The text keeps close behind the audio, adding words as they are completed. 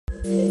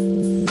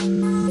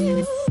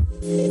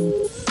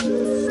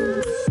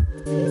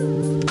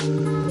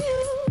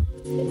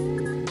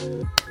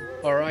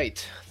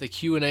right, the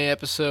Q&A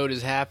episode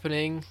is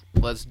happening.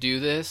 Let's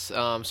do this.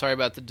 Sorry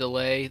about the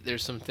delay.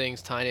 There's some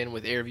things tied in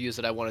with air views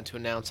that I wanted to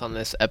announce on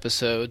this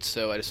episode,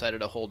 so I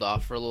decided to hold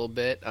off for a little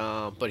bit.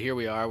 But here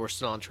we are. We're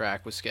still on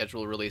track with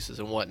scheduled releases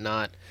and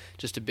whatnot,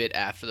 just a bit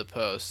after the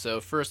post.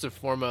 So first and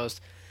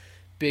foremost,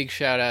 big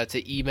shout out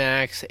to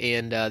Emax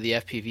and the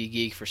FPV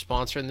Geek for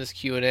sponsoring this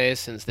Q&A,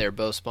 since they're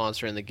both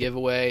sponsoring the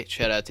giveaway.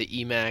 Shout out to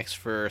Emax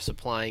for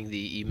supplying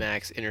the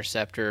Emax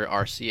Interceptor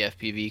RC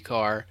FPV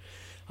car.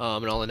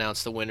 And I'll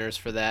announce the winners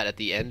for that at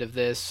the end of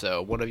this.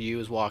 So one of you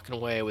is walking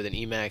away with an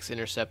Emax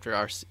Interceptor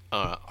RC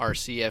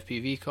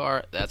FPV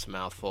car. That's a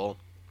mouthful.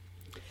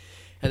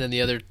 And then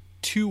the other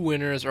two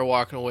winners are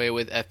walking away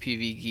with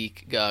FPV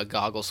Geek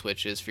goggle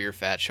switches for your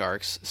Fat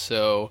Sharks.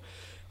 So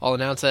I'll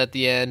announce that at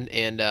the end.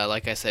 And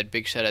like I said,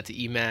 big shout out to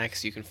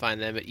Emax. You can find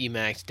them at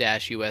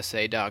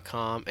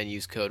emax-usa.com and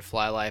use code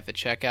FLYLIFE at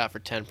checkout for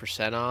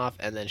 10% off.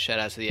 And then shout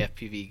out to the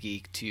FPV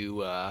Geek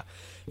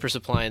for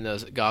supplying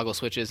those goggle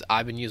switches.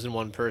 I've been using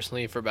one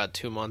personally for about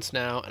 2 months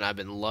now, and I've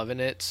been loving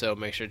it. So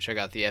make sure to check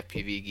out the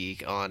FPV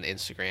Geek on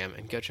Instagram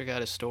and go check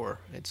out his store.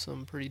 It's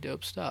some pretty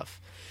dope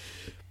stuff.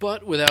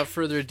 But without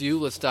further ado,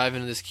 let's dive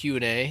into this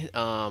Q&A.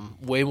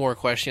 Way more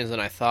questions than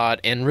I thought,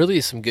 and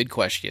really some good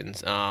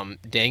questions.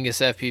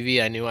 Dangus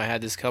FPV, I knew I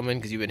had this coming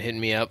because you've been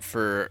hitting me up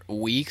for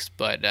weeks,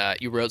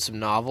 but you wrote some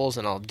novels,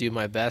 and I'll do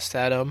my best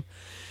at them.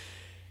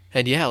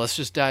 And yeah, let's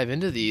just dive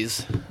into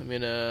these. I'm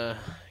going to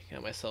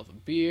got myself a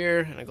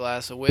beer and a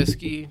glass of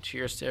whiskey.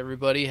 Cheers to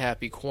everybody.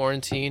 Happy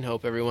quarantine.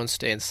 Hope everyone's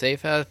staying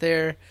safe out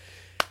there.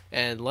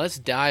 And let's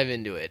dive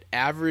into it.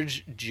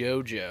 Average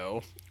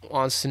Jojo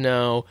wants to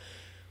know,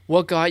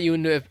 what got you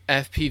into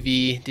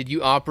FPV? Did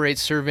you operate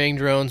surveying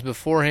drones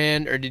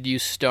beforehand, or did you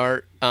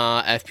start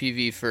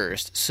FPV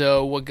first?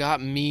 So what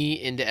got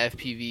me into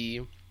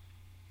FPV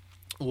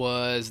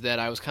was that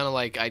I was kind of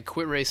like, I'd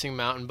quit racing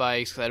mountain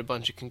bikes because I had a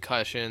bunch of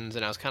concussions,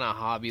 and I was kind of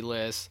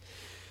hobbyless.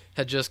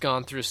 Had just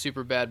gone through a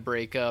super bad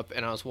breakup,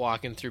 and I was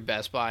walking through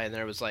Best Buy, and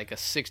there was like a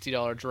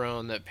 $60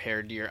 drone that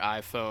paired to your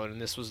iPhone, and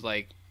this was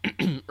like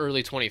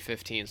early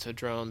 2015, so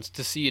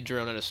to see a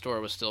drone at a store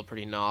was still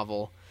pretty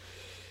novel.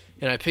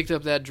 And I picked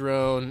up that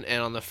drone,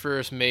 and on the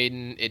first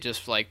maiden, it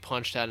just like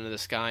punched out into the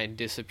sky and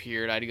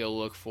disappeared. I had to go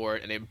look for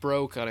it, and it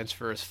broke on its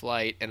first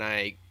flight, and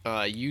I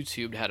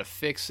YouTubed how to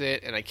fix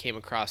it, and I came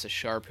across a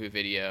Sharpoo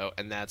video,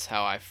 and that's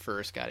how I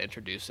first got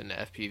introduced into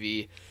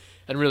FPV.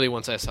 And really,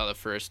 once I saw the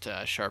first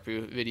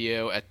Sharpoo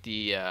video at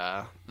the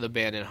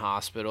abandoned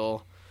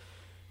hospital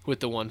with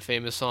the one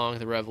famous song,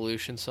 the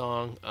Revolution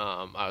song,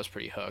 I was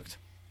pretty hooked.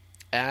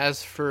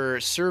 As for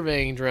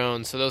surveying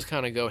drones, so those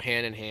kind of go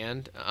hand in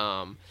hand.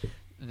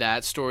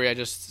 That story I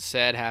just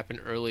said happened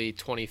early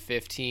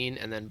 2015,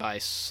 and then by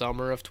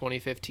summer of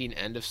 2015,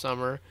 end of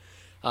summer,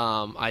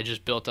 I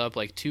just built up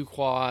like 2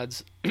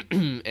 quads,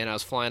 and I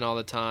was flying all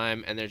the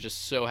time, and there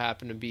just so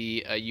happened to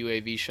be a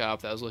UAV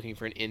shop that was looking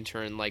for an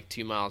intern like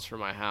 2 miles from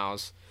my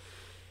house.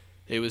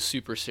 It was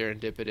super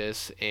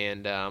serendipitous,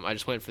 and I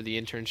just went for the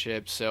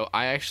internship. So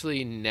I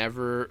actually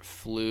never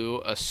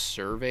flew a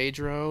survey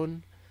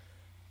drone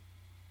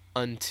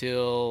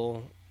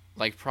until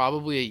like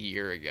probably a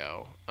year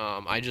ago.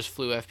 I just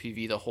flew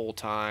FPV the whole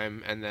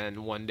time, and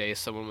then one day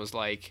someone was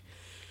like,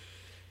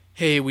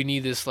 hey, we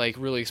need this like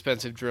really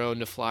expensive drone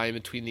to fly in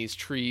between these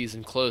trees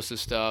and close to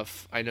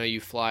stuff. I know you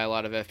fly a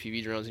lot of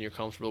FPV drones and you're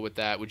comfortable with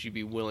that. Would you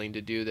be willing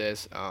to do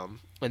this?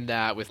 And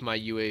that, with my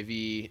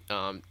UAV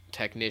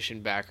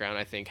technician background,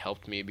 I think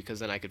helped me, because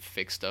then I could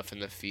fix stuff in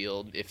the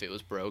field if it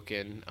was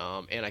broken,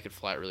 and I could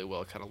fly it really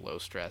well, kind of low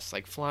stress.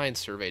 Like flying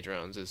survey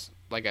drones is,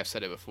 like I've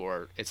said it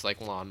before, it's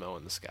like lawn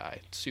mowing the sky.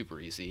 It's super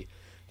easy.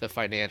 The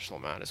financial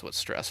amount is what's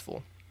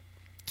stressful.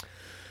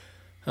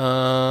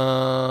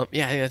 Yeah,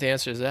 I think that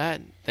answers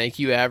that. Thank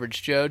you,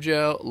 Average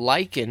Jojo.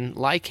 Lycan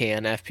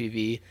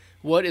FPV.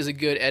 What is a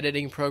good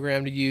editing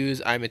program to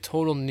use? I'm a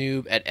total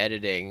noob at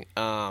editing.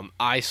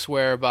 I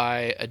swear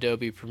by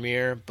Adobe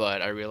Premiere,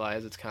 but I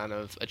realize it's kind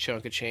of a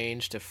chunk of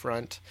change to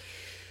front.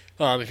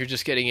 If you're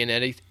just getting in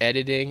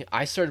editing,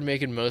 I started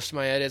making most of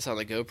my edits on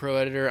the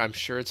GoPro editor. I'm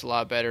sure it's a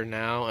lot better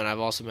now, and I've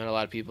also met a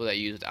lot of people that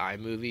used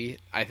iMovie.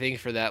 I think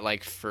for that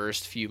like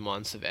first few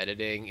months of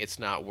editing, it's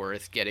not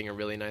worth getting a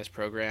really nice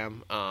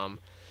program.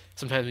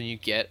 Sometimes when you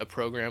get a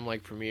program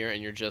like Premiere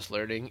and you're just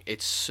learning,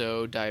 it's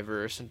so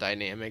diverse and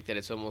dynamic that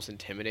it's almost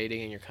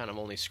intimidating, and you're kind of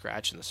only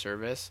scratching the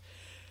surface.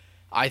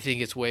 I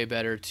think it's way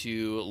better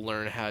to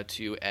learn how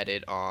to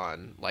edit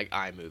on like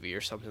iMovie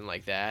or something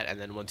like that, and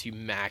then once you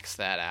max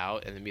that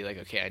out and then be like,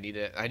 okay,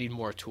 I need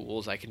more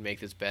tools, I can make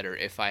this better.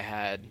 If I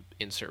had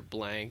insert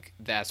blank,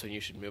 that's when you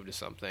should move to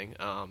something.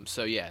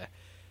 So yeah,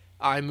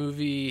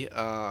 iMovie,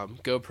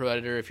 GoPro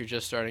editor if you're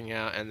just starting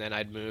out, and then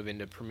I'd move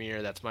into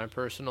Premiere. That's my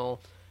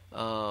personal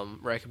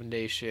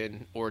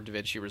recommendation, or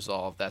DaVinci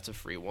Resolve. That's a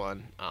free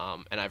one,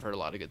 and I've heard a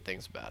lot of good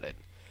things about it.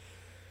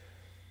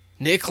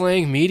 Nick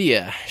Lang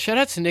Media. Shout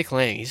out to Nick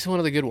Lang. He's one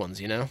of the good ones,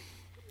 you know?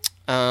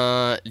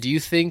 Do you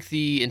think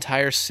the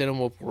entire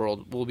Cinewhoop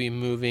world will be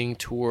moving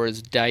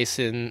towards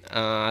Dyson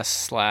 /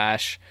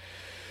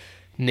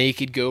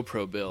 naked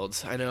GoPro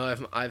builds. I know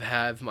I've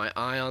had my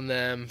eye on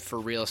them for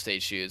real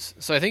estate shoots.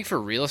 So I think for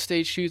real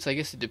estate shoots, I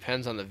guess it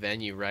depends on the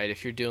venue, right?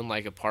 If you're doing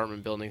like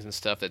apartment buildings and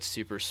stuff that's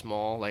super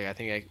small, like I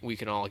think we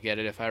can all get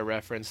it if I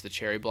reference the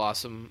cherry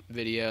blossom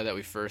video that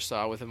we first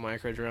saw with a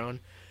micro drone.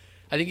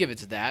 I think if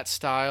it's that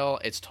style,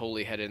 it's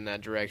totally headed in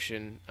that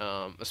direction,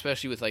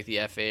 especially with like the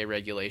FAA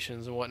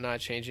regulations and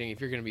whatnot changing.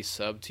 If you're going to be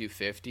sub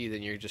 250,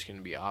 then you're just going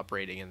to be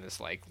operating in this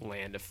like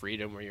land of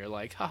freedom where you're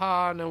like,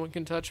 haha, no one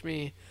can touch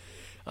me.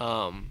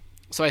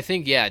 So I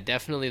think, yeah,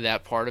 definitely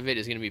that part of it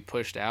is going to be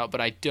pushed out, but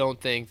I don't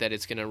think that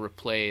it's going to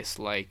replace,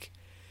 like,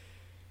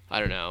 I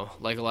don't know,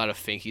 like a lot of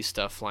finky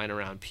stuff flying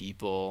around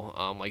people,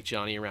 like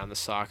Johnny around the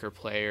soccer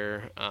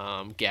player,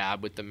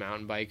 Gab with the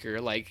mountain biker,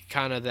 like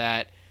kind of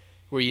that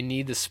where you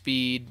need the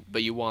speed,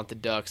 but you want the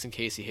ducks in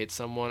case you hit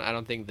someone. I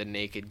don't think the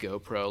naked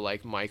GoPro,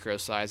 like, micro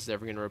size is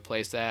ever going to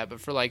replace that, but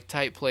for, like,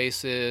 tight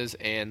places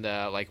and,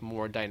 like,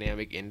 more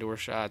dynamic indoor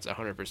shots,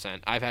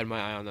 100%. I've had my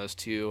eye on those,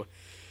 too.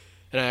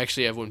 And I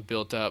actually have one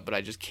built up, but I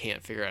just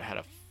can't figure out how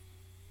to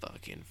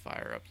fucking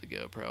fire up the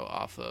GoPro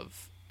off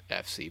of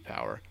FC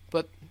power.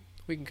 But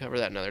we can cover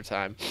that another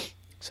time.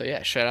 So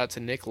yeah, shout out to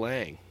Nick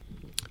Lang.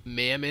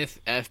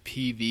 Mammoth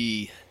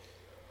FPV.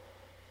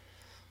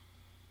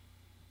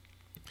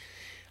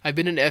 I've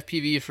been in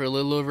FPV for a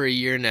little over a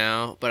year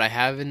now, but I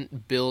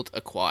haven't built a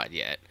quad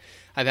yet.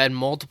 I've had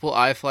multiple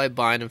iFly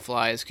bind and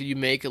flies. Could you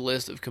make a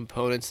list of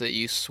components that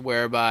you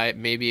swear by?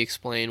 Maybe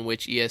explain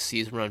which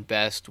ESCs run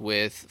best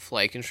with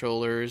flight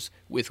controllers,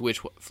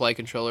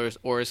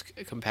 or is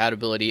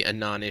compatibility a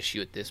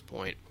non-issue at this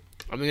point?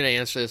 I'm going to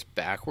answer this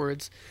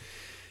backwards.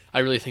 I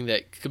really think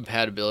that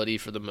compatibility,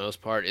 for the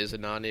most part, is a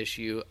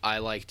non-issue. I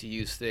like to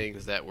use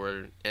things that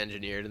were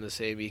engineered in the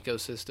same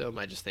ecosystem.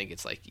 I just think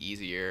it's like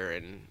easier,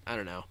 and I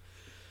don't know.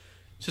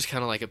 It's just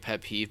kind of like a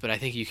pet peeve, but I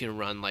think you can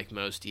run like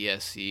most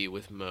ESC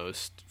with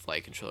most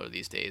flight controller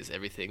these days.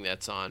 Everything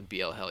that's on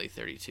BL Heli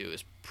 32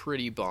 is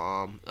pretty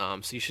bomb,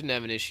 so you shouldn't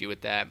have an issue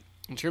with that.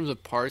 In terms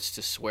of parts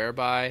to swear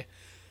by,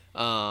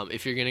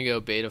 if you're going to go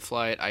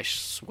Betaflight, I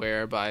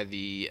swear by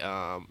the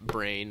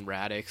Brain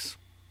Radix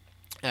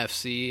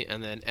FC,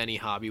 and then any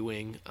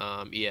Hobbywing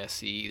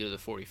ESC, either the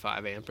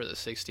 45 amp or the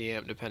 60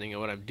 amp, depending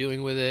on what I'm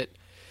doing with it.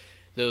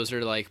 Those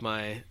are like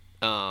my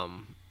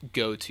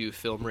go-to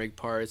film rig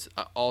parts.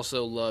 I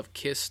also love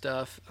KISS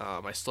stuff.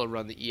 I still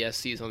run the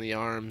ESCs on the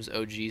arms,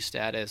 OG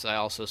status. I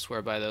also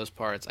swear by those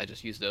parts. I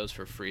just use those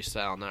for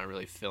freestyle, not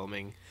really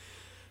filming,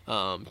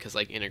 because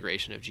like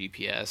integration of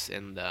GPS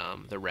and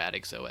the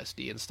Radix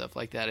OSD and stuff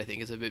like that, I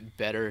think is a bit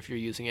better if you're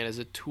using it as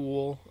a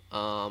tool.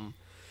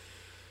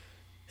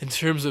 In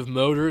terms of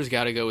motors,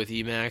 got to go with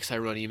Emax. I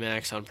run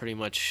Emax on pretty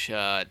much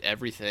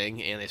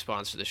everything, and they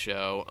sponsor the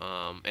show.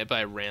 But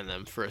I ran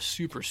them for a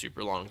super,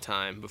 super long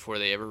time before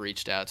they ever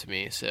reached out to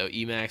me. So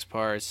Emax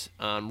parts,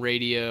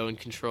 radio and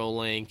control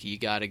link, you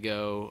got to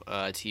go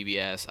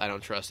TBS. I don't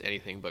trust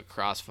anything but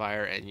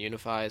Crossfire and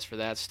Unifies for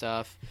that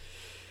stuff.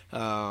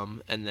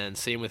 And then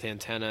same with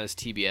antennas.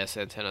 TBS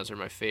antennas are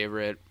my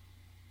favorite.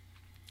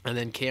 And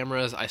then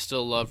cameras, I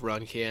still love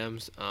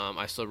Runcams.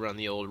 I still run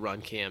the old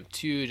Runcam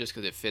 2 just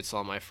because it fits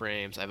all my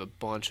frames. I have a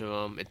bunch of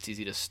them. It's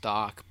easy to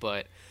stock,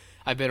 but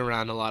I've been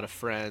around a lot of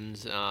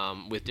friends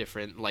with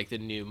different, like the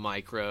new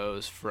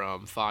micros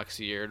from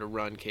Foxeer to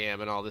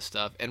Runcam and all this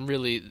stuff. And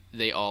really,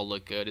 they all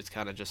look good. It's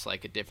kind of just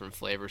like a different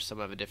flavor. Some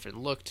have a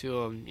different look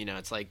to them. You know,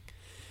 it's like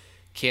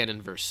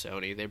Canon versus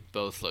Sony. They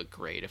both look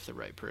great if the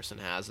right person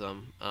has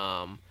them.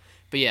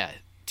 But yeah,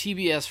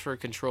 TBS for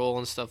control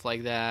and stuff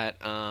like that.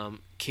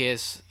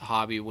 KISS,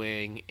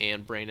 Hobbywing,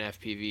 and Brain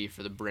FPV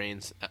for the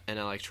brains and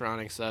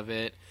electronics of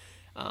it.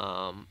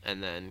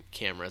 And then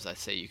cameras, I'd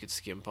say you could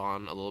skimp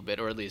on a little bit,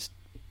 or at least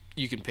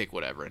you can pick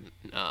whatever and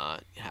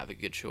have a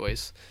good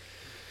choice.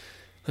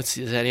 Let's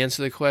see, does that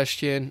answer the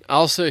question?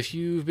 Also, if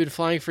you've been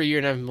flying for a year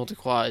and haven't built a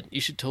quad,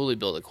 you should totally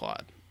build a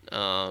quad.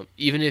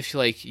 Even if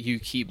like you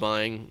keep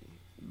buying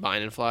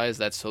bind and flies,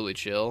 that's totally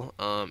chill.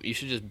 You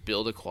should just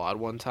build a quad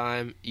one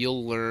time.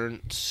 You'll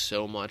learn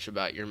so much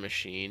about your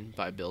machine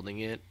by building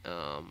it.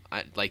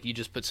 You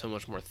just put so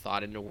much more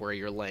thought into where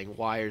you're laying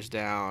wires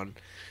down,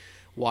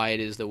 why it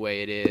is the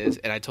way it is,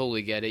 and I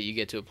totally get it. You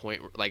get to a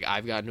point where, like,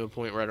 I've gotten to a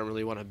point where I don't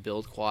really want to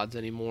build quads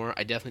anymore.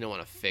 I definitely don't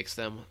want to fix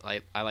them.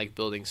 I like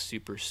building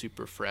super,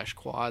 super fresh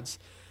quads.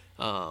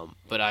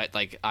 But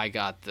I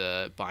got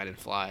the bind and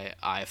fly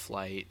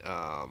iFlight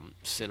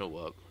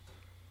Cinewhoop,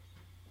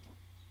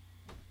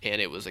 and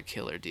it was a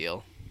killer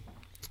deal.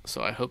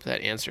 So I hope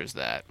that answers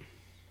that.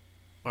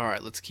 All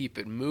right, let's keep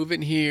it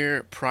moving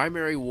here.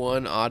 Primary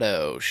One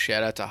Auto.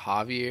 Shout out to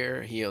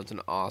Javier. He owns an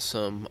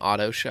awesome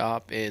auto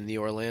shop in the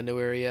Orlando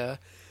area.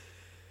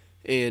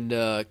 And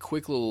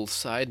quick little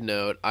side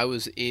note, I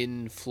was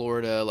in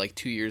Florida like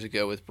 2 years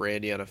ago with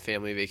Brandy on a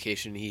family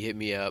vacation. He hit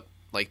me up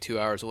like 2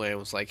 hours away and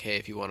was like, hey,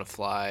 if you want to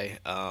fly,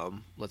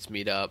 let's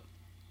meet up.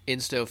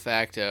 Insto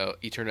facto,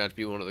 he turned out to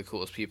be one of the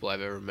coolest people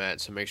I've ever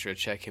met, so make sure to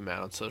check him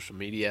out on social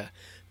media.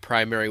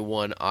 Primary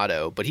One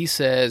Auto. But he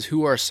says,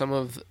 who are some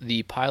of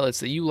the pilots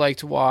that you like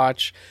to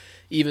watch,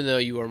 even though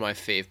you are my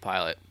fave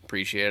pilot?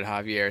 appreciate it,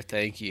 Javier.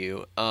 Thank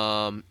you.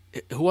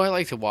 Who I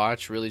like to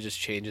watch really just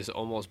changes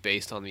almost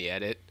based on the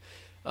edit.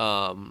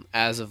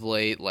 As of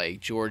late,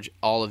 like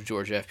all of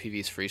George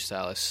FPV's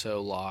freestyle is so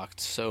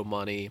locked, so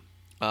money.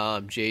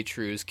 J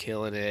True's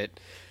killing it.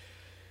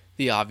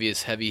 The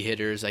obvious heavy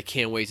hitters. I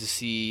can't wait to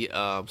see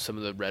some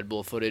of the Red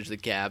Bull footage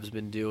that Gab's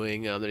been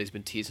doing that he's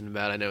been teasing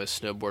about. I know his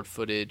snowboard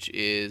footage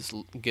is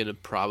going to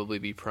probably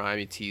be prime.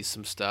 He teased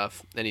some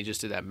stuff. And he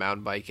just did that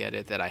mountain bike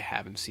edit that I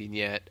haven't seen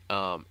yet.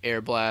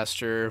 Air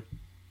Blaster.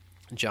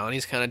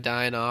 Johnny's kind of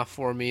dying off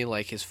for me.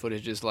 Like, his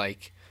footage is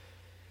like,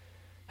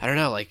 I don't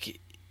know, like,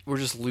 we're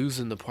just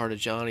losing the part of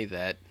Johnny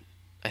that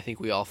I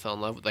think we all fell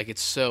in love with. Like,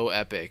 it's so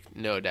epic,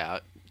 no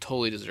doubt.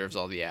 Totally deserves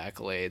all the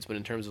accolades. But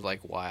in terms of, like,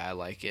 why I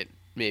like it,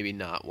 maybe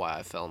not why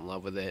I fell in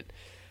love with it.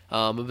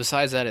 But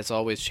besides that, it's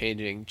always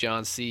changing.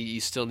 John C., you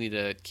still need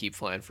to keep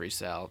flying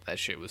freestyle. That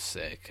shit was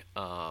sick.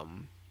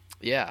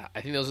 Yeah, I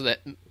think those are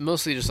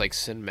mostly just like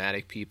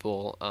cinematic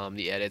people.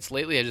 The edits.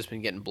 Lately, I've just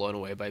been getting blown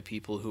away by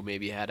people who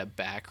maybe had a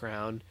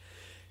background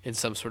in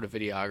some sort of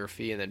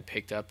videography and then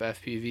picked up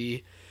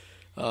FPV.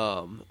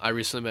 I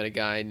recently met a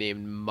guy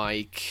named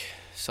Mike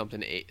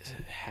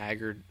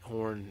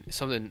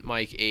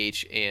Mike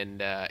H,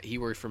 and he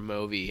worked for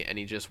Movi, and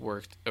he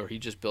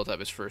just built up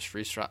his first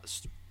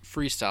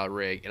freestyle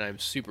rig, and I'm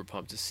super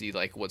pumped to see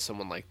like what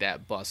someone like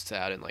that busts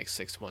out in like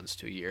 6 months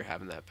to a year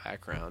having that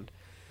background.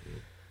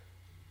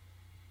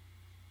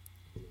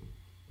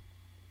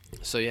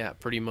 So yeah,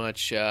 pretty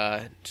much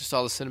just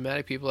all the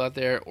cinematic people out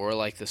there, or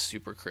like the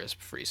super crisp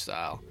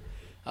freestyle.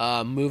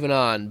 Moving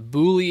on,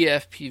 Bully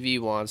FPV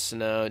wants to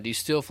know, do you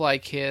still fly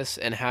KISS,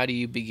 and how do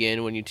you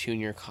begin when you tune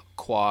your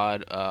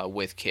quad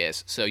with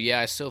KISS? So yeah,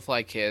 I still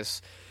fly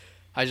KISS.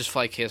 I just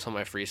fly KISS on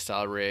my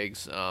freestyle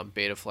rigs,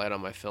 Betaflight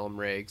on my film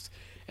rigs.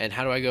 And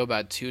how do I go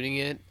about tuning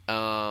it?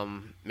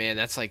 Man,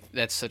 that's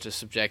such a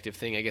subjective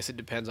thing. I guess it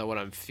depends on what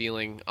I'm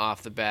feeling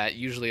off the bat.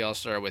 Usually I'll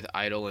start with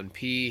idle and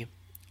P.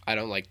 I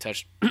don't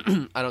touch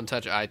I don't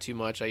touch I too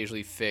much. I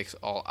usually fix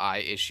all I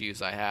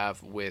issues I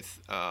have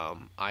with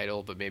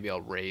idle, but maybe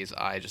I'll raise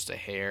I just a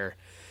hair.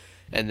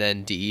 And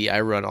then D, I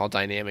run all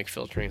dynamic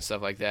filtering and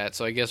stuff like that.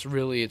 So I guess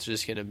really it's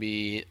just going to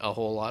be a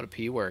whole lot of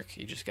P work.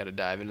 You just got to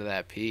dive into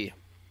that P.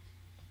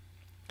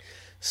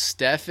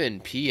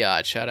 Stefan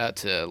Piot, shout out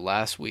to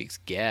last week's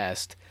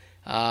guest.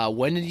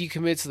 When did you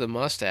commit to the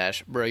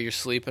mustache? Bro, you're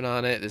sleeping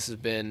on it. This has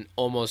been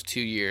almost 2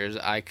 years.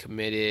 I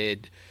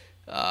committed,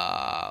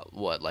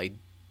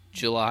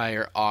 July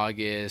or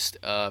August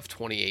of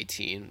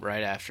 2018,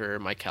 right after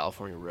my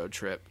California road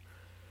trip.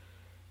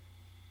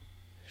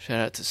 Shout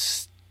out to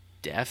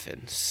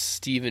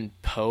Stephen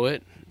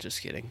Poet.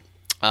 Just kidding.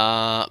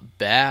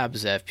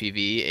 Babs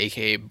FPV,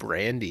 aka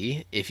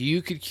Brandy. If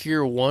you could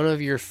cure one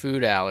of your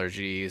food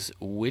allergies,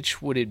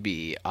 which would it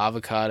be?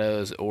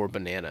 Avocados or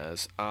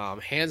bananas?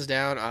 Hands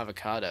down,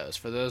 avocados.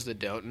 For those that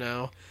don't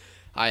know,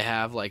 I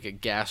have like a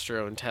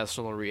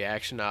gastrointestinal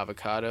reaction to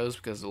avocados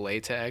because of the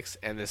latex,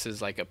 and this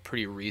is like a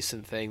pretty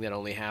recent thing that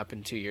only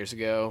happened 2 years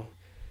ago.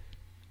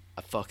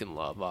 I fucking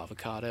love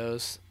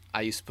avocados.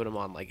 I used to put them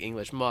on like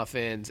English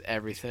muffins,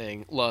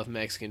 everything. Love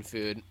Mexican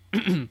food.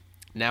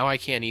 Now I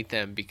can't eat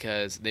them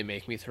because they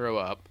make me throw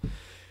up,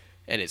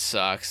 and it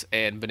sucks.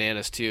 And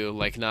bananas too,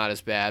 like not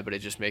as bad, but it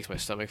just makes my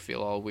stomach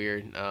feel all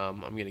weird.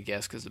 I'm going to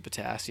guess because of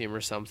potassium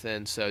or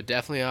something. So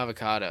definitely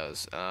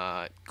avocados.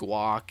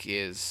 Guac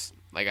is...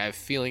 Like, I have a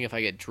feeling if I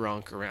get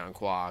drunk around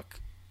guac,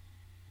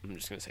 I'm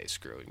just going to say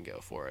screw it and go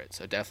for it.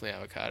 So, definitely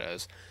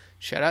avocados.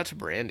 Shout out to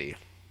Brandy.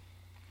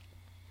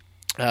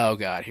 Oh,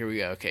 God. Here we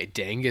go. Okay.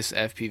 Dangus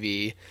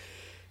FPV,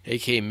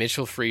 a.k.a.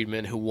 Mitchell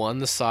Friedman, who won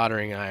the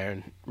soldering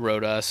iron,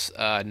 wrote us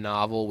a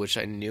novel, which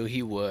I knew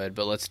he would.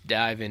 But let's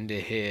dive into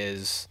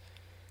his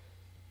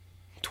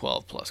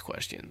 12-plus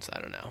questions.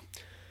 I don't know.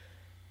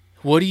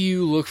 What do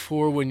you look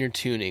for when you're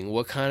tuning?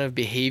 What kind of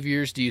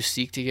behaviors do you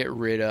seek to get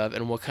rid of,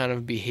 and what kind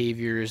of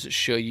behaviors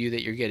show you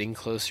that you're getting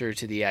closer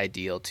to the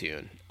ideal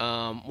tune?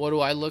 What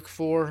do I look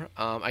for?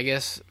 I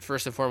guess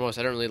first and foremost,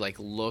 I don't really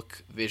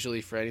look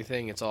visually for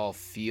anything. It's all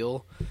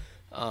feel.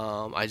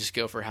 I just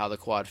go for how the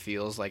quad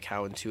feels, like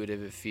how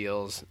intuitive it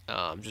feels,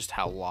 just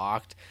how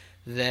locked.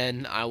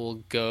 Then I will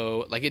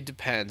go, it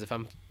depends. If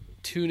I'm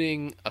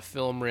tuning a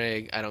film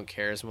rig, I don't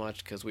care as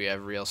much because we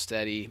have real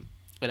steady.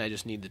 And I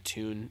just need the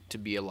tune to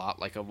be a lot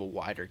of a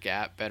wider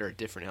gap, better at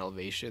different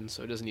elevations.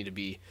 So it doesn't need to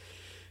be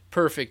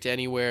perfect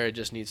anywhere. It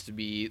just needs to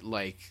be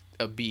like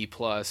a B+,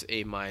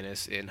 A-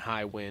 in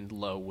high wind,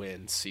 low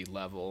wind, sea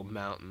level,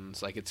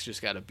 mountains. It's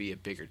just got to be a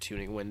bigger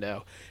tuning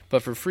window.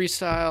 But for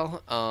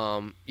freestyle,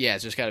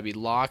 it's just got to be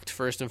locked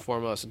first and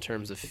foremost in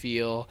terms of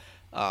feel.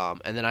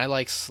 And then I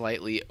like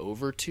slightly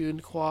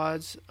over-tuned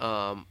quads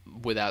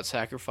without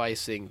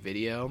sacrificing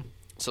video.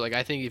 So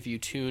I think if you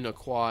tune a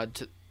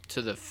quad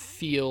to the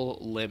feel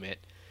limit,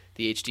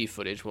 the HD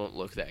footage won't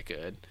look that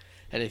good.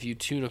 And if you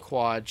tune a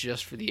quad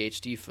just for the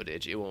HD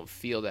footage, it won't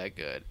feel that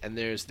good. And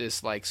there's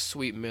this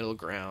sweet middle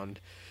ground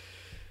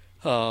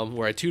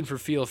where I tune for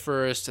feel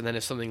first, and then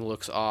if something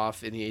looks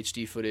off in the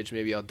HD footage,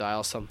 maybe I'll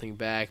dial something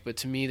back. But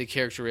to me, the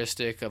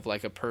characteristic of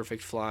like a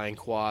perfect flying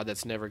quad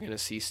that's never going to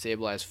see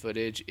stabilized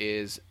footage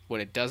is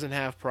when it doesn't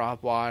have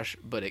prop wash,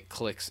 but it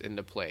clicks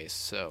into place.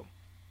 So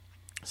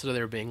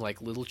there being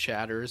like little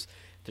chatters,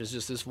 there's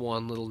just this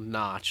one little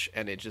notch,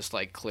 and it just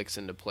like clicks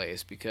into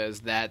place,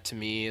 because that to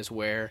me is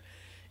where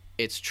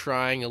it's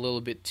trying a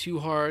little bit too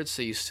hard,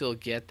 so you still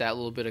get that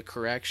little bit of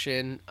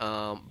correction,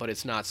 but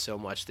it's not so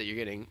much that you're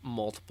getting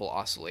multiple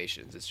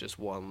oscillations. It's just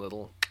one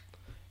little.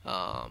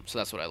 So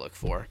that's what I look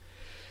for.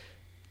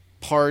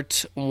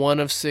 Part 1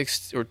 of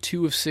 6 or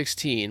 2 of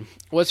 16.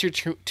 What's your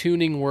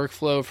tuning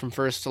workflow from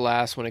first to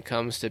last when it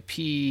comes to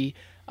P,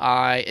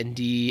 I, and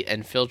D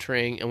and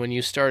filtering? And when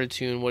you start a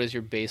tune, what is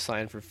your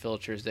baseline for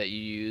filters that you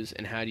use,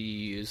 and how do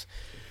you use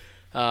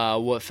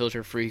what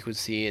filter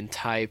frequency and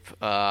type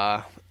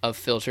of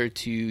filter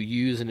to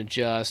use and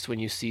adjust when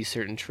you see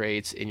certain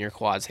traits in your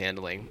quad's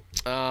handling?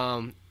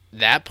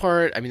 That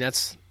part, I mean,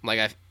 that's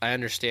like I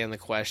understand the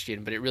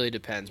question, but it really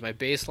depends. My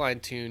baseline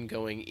tune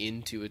going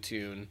into a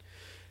tune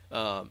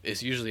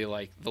is usually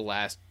like the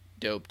last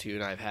dope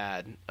tune I've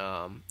had.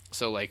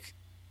 So like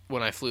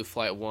when I flew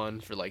Flight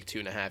 1 for like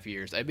 2.5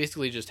 years, I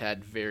basically just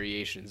had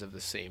variations of the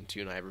same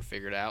tune I ever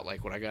figured out.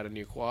 Like when I got a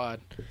new quad,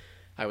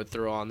 I would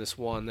throw on this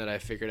one that I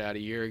figured out a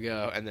year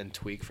ago and then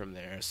tweak from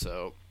there.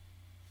 So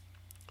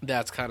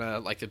that's kind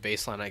of like the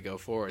baseline I go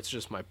for. It's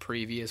just my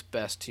previous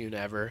best tune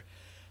ever,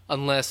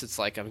 unless it's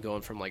like I'm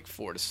going from like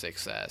 4 to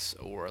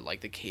 6S or like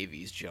the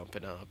KV's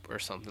jumping up or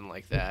something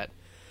like that.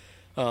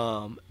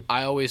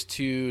 I always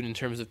tune in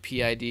terms of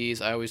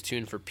PIDs. I always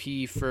tune for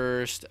P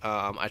first.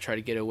 I try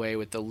to get away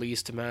with the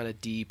least amount of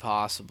D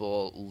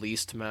possible,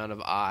 least amount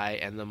of I,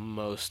 and the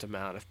most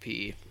amount of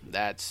P.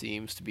 That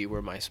seems to be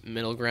where my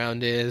middle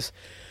ground is.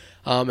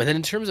 And then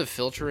in terms of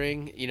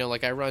filtering, you know,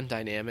 like I run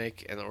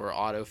dynamic or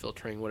auto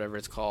filtering, whatever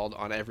it's called,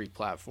 on every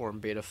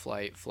platform,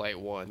 Betaflight, Flight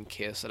 1,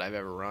 KISS that I've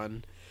ever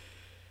run.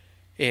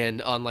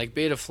 And on like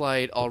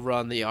Betaflight, I'll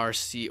run the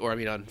RC, or I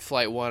mean on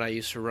Flight 1, I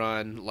used to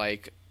run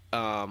like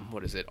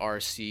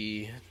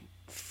RC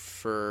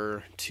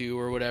for 2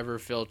 or whatever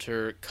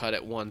filter cut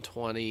at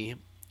 120,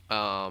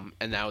 and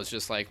that was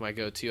just like my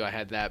go-to. I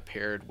had that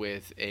paired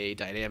with a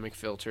dynamic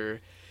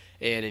filter,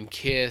 and in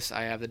KISS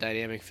I have the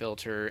dynamic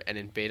filter, and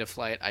in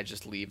Betaflight I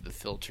just leave the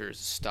filters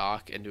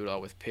stock and do it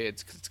all with PIDs,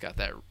 because it's got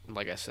that,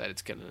 like I said,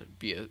 it's gonna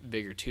be a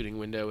bigger tuning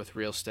window with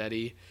Real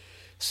Steady.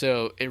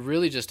 So it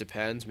really just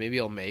depends. Maybe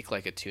I'll make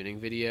like a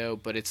tuning video,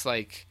 but it's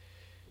like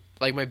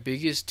my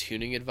biggest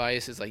tuning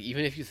advice is like,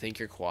 even if you think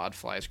your quad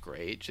flies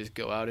great, just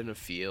go out in a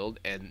field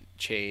and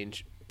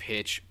change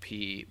pitch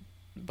P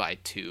by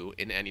 2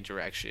 in any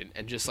direction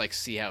and just like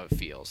see how it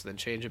feels. Then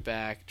change it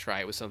back, try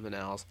it with something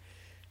else,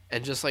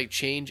 and just like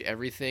change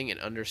everything and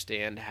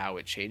understand how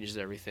it changes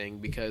everything,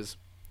 because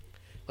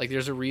like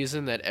there's a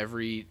reason that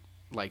every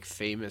like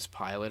famous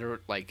pilot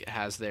or like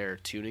has their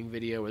tuning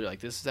video where they're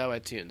like, this is how I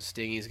tune.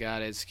 Stingy's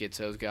got it,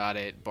 Schizo's got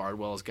it,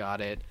 Bardwell's got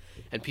it,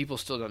 and people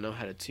still don't know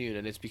how to tune.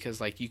 And it's because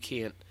like you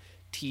can't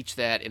teach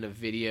that in a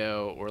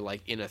video or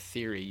like in a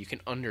theory. You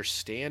can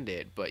understand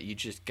it, but you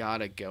just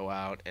gotta go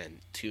out and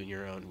tune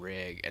your own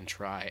rig and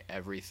try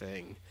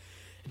everything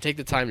and take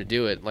the time to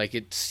do it. Like,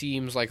 it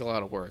seems like a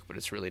lot of work, but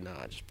it's really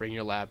not. Just bring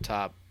your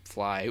laptop,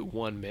 fly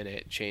 1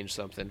 minute, change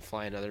something,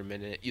 fly another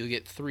minute. You'll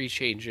get 3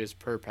 changes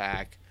per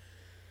pack.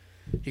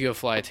 You go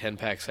fly a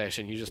 10-pack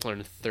session, you just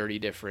learn 30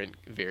 different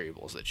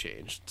variables that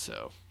changed.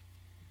 So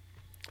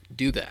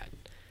do that.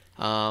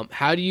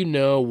 How do you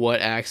know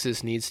what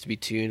axis needs to be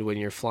tuned when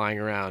you're flying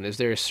around? Is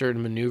there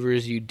certain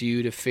maneuvers you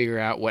do to figure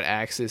out what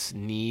axis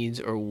needs,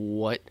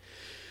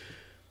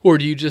 or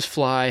do you just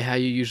fly how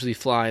you usually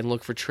fly and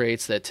look for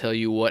traits that tell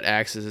you what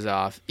axis is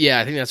off? Yeah,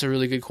 I think that's a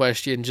really good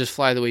question. Just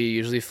fly the way you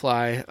usually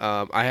fly.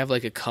 I have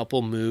like a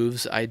couple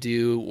moves I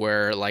do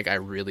where like I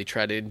really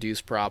try to induce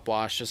prop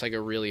wash, just like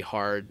a really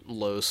hard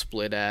low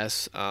split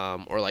S,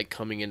 or like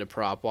coming into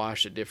prop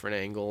wash at different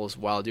angles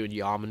while doing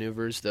yaw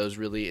maneuvers. Those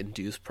really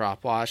induce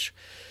prop wash,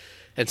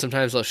 and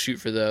sometimes I'll shoot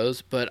for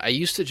those. But I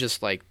used to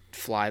just like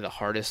fly the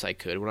hardest I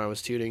could when I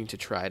was tuning to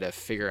try to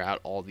figure out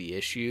all the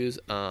issues.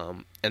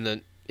 And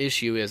then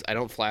issue is I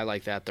don't fly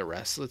like that the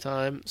rest of the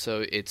time,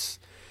 so it's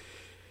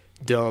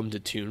dumb to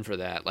tune for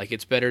that. Like,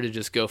 it's better to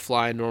just go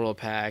fly a normal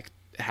pack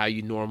how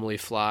you normally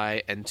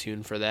fly and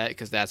tune for that,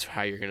 because that's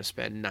how you're going to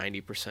spend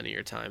 90% of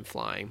your time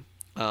flying.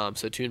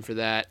 So tune for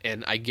that,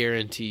 and I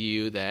guarantee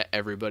you that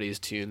everybody's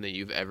tune that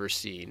you've ever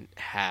seen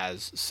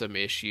has some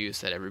issues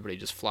that everybody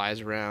just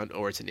flies around,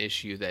 or it's an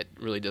issue that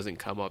really doesn't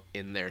come up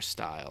in their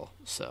style.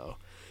 So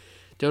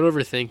don't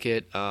overthink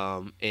it,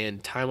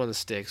 and time on the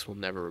sticks will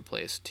never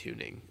replace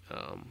tuning.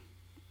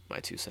 My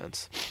 2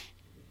 cents.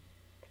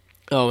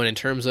 Oh, and in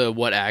terms of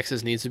what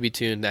axis needs to be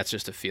tuned, that's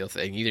just a feel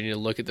thing. You either need to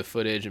look at the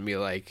footage and be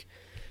like,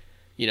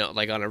 you know,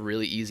 like on a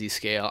really easy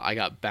scale, I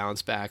got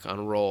bounce back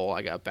on roll,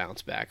 I got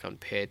bounce back on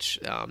pitch.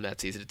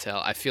 That's easy to tell.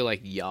 I feel like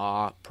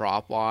yaw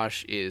prop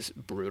wash is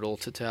brutal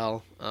to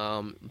tell.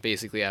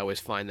 Basically, I always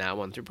find that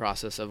one through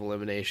process of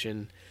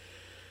elimination.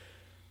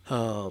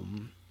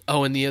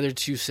 Oh, and the other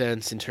 2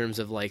 cents in terms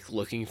of like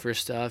looking for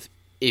stuff,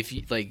 if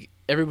you like,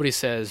 everybody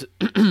says,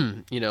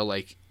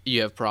 like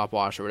you have prop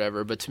wash or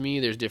whatever, but to me,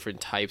 there's different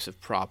types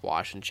of prop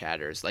wash and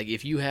chatters. Like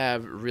if you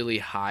have really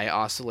high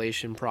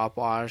oscillation prop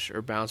wash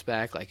or bounce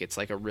back, like it's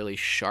like a really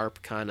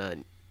sharp kind of,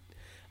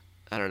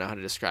 I don't know how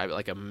to describe it,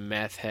 like a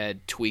meth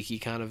head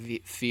tweaky kind of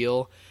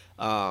feel.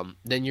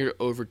 Then you're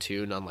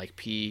overtuned on like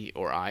P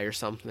or I or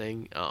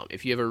something.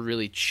 If you have a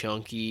really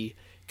chunky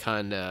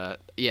kind of,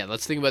 yeah,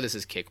 let's think about this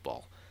as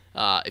kickball.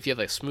 If you have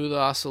like smooth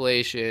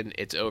oscillation,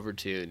 it's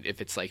overtuned.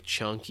 If it's like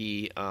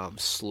chunky,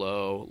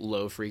 slow,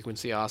 low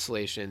frequency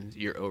oscillation,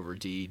 you're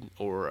over-D'd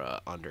or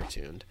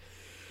undertuned.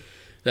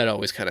 That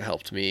always kind of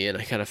helped me, and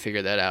I kind of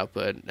figured that out,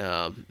 but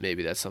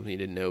maybe that's something you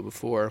didn't know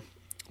before.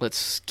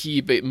 Let's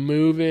keep it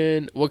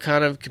moving. What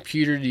kind of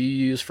computer do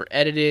you use for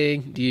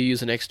editing? Do you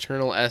use an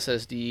external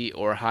SSD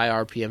or high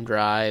RPM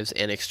drives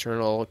and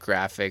external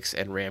graphics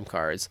and RAM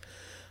cards?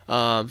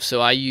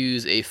 So I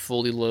use a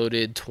fully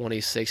loaded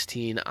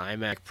 2016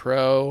 iMac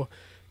Pro.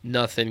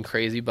 Nothing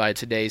crazy by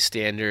today's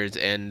standards,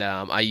 and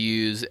I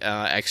use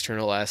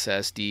external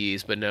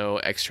SSDs, but no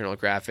external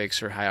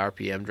graphics or high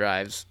RPM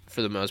drives.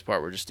 For the most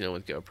part, we're just dealing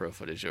with GoPro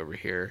footage over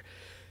here.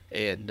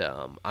 And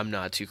I'm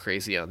not too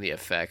crazy on the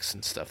effects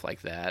and stuff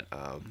like that.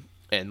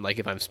 And like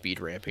if I'm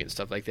speed ramping and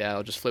stuff like that,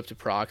 I'll just flip to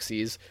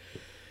proxies.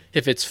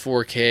 If it's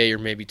 4K or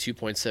maybe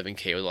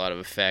 2.7K with a lot of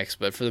effects,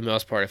 but for the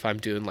most part, if I'm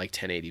doing like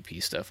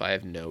 1080p stuff, I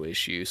have no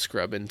issue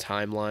scrubbing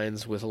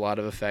timelines with a lot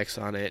of effects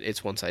on it.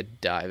 It's once I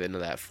dive into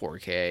that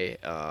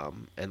 4K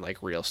and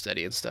like real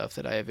steady and stuff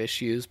that I have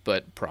issues,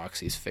 but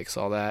proxies fix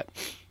all that.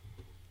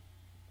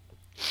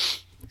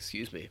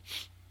 Excuse me.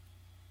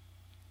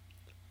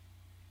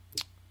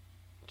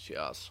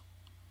 Just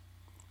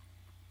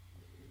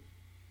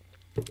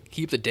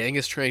keep the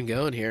dangest train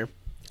going here.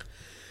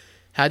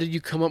 How did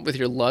you come up with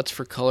your LUTs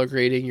for color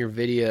grading your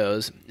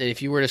videos? And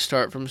if you were to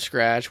start from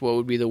scratch, what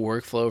would be the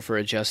workflow for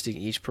adjusting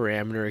each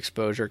parameter,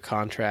 exposure,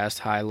 contrast,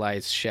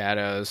 highlights,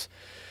 shadows,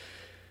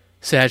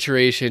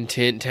 saturation,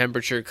 tint,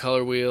 temperature,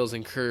 color wheels,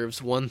 and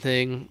curves? One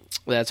thing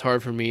that's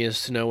hard for me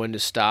is to know when to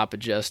stop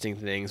adjusting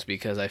things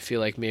because I feel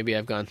like maybe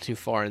I've gone too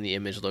far and the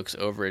image looks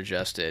over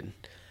adjusted.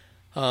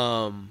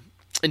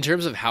 In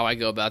terms of how I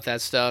go about that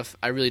stuff,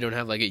 I really don't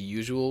have like a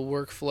usual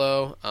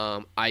workflow.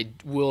 I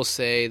will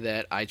say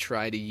that I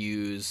try to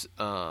use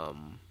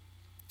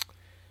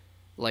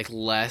like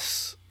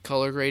less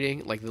color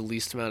grading, like the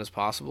least amount as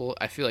possible.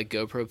 I feel like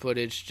GoPro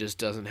footage just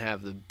doesn't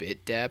have the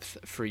bit depth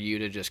for you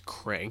to just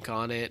crank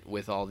on it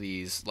with all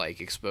these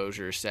like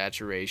exposure,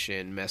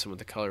 saturation, messing with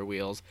the color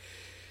wheels.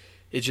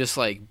 It just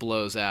like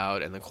blows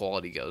out and the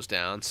quality goes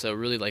down. So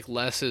really like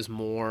less is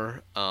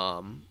more.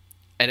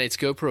 And it's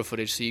GoPro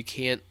footage, so you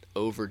can't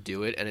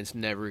overdo it, and it's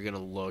never going to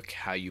look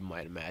how you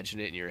might imagine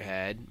it in your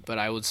head. But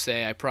I would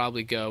say I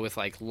probably go with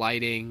like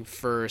lighting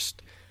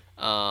first,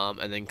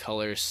 and then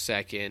colors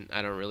second.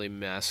 I don't really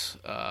mess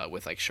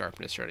with like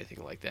sharpness or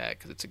anything like that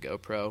because it's a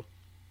GoPro.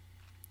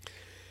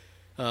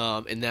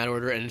 In that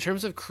order. And in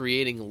terms of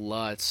creating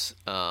LUTs,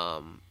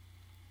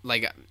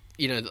 like,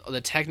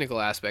 the technical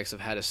aspects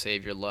of how to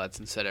save your LUTs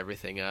and set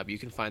everything up, you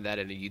can find that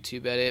in a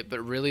YouTube edit, but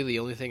really the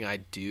only thing I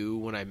do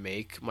when I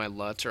make my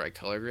LUTs or I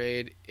color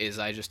grade is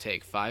I just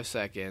take 5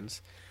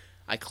 seconds,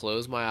 I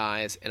close my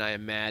eyes, and I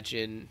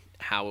imagine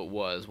how it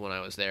was when I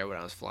was there, when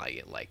I was flying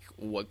it, like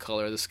what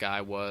color the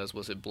sky was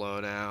it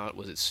blown out,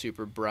 was it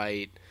super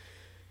bright,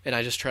 and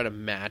I just try to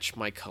match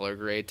my color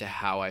grade to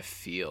how I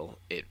feel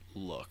it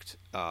looked.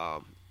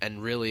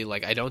 And really,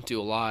 like, I don't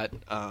do a lot.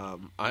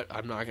 I'm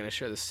not going to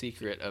share the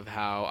secret of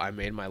how I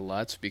made my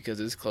LUTs because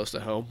it's close to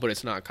home, but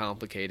it's not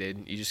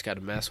complicated. You just got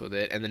to mess with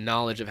it. And the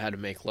knowledge of how to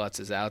make LUTs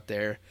is out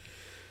there.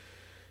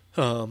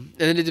 And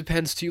then it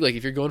depends, too. Like,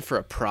 if you're going for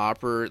a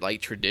proper,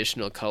 like,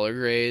 traditional color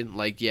grade,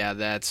 like, yeah,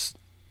 that's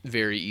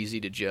very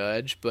easy to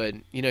judge. But,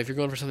 if you're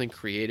going for something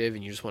creative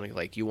and you just want to,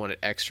 like, you want it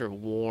extra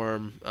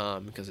warm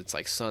because it's,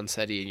 like,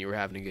 sunsetty and you were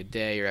having a good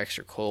day, or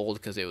extra cold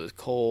because it was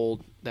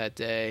cold that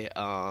day,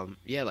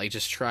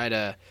 just try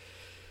to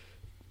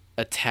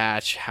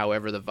attach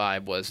however the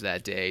vibe was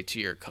that day to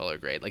your color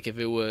grade. Like if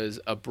it was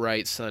a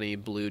bright sunny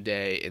blue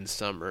day in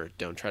summer,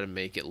 don't try to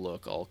make it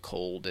look all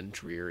cold and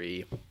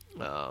dreary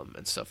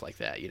and stuff like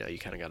that. You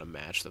kind of got to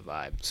match the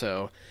vibe.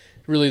 So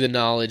really the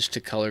knowledge to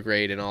color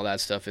grade and all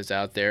that stuff is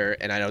out there,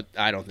 and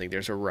I don't think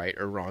there's a right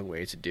or wrong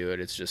way to do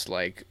it. It's just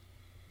like,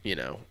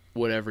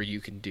 whatever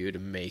you can do to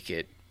make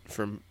it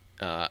from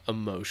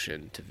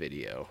emotion to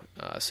video.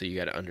 So you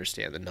got to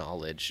understand the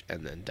knowledge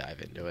and then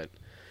dive into it.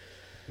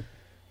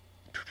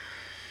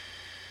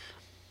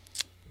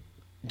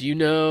 Do you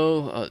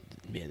know...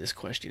 man, this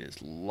question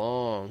is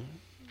long.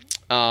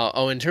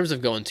 In terms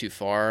of going too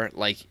far,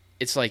 like,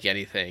 it's like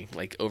anything.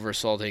 Like,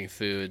 oversalting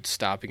food,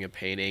 stopping a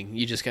painting.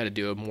 You just got to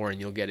do it more and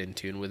you'll get in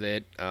tune with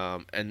it.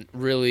 And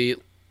really,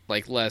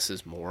 like, less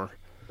is more.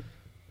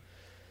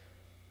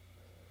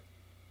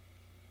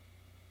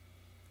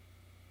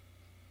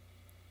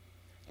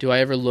 Do I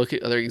ever look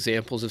at other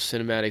examples of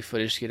cinematic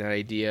footage to get an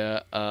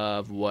idea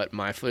of what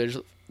my footage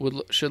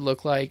should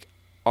look like?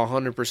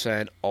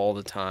 100% all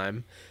the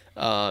time.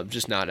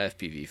 just not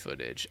FPV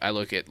footage. I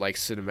look at like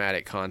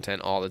cinematic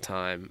content all the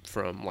time,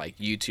 from like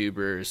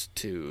YouTubers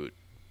to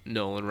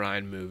Nolan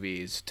Ryan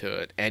movies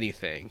to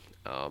anything.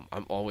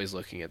 I'm always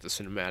looking at the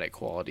cinematic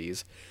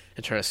qualities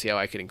and trying to see how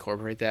I can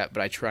incorporate that.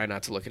 But I try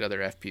not to look at other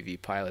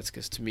FPV pilots,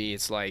 because to me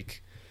it's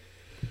like,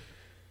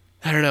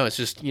 I don't know, it's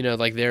just,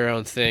 like their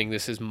own thing.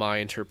 This is my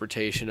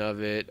interpretation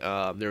of it.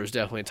 There was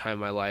definitely a time in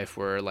my life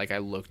where like I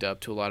looked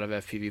up to a lot of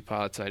FPV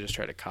pilots and I just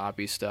tried to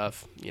copy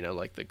stuff,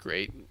 like the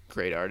great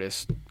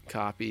artist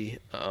copy,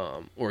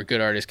 or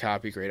good artist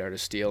copy, great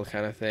artist steal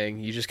kind of thing.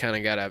 You just kind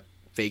of got to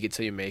fake it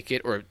till you make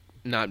it, or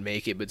not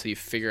make it, but till you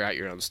figure out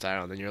your own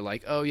style. And then you're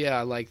like, oh yeah,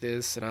 I like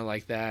this and I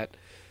like that.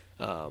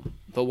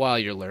 But while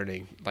you're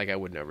learning, like I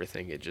would never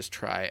think it, just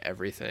try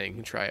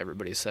everything, try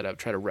everybody's setup,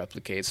 try to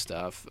replicate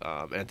stuff.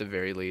 And at the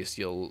very least,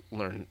 you'll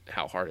learn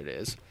how hard it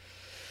is.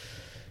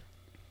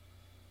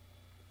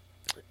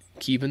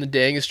 Keeping the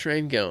dangest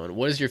train going.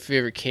 What is your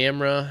favorite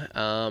camera?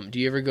 Do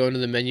you ever go into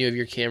the menu of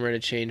your camera to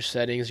change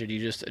settings, or do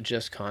you just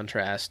adjust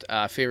contrast?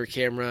 Favorite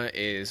camera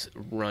is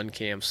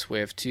Runcam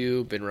Swift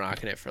 2. Been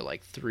rocking it for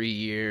like 3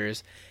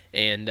 years.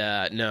 And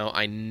no,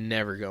 I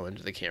never go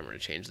into the camera to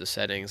change the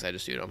settings. I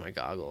just do it on my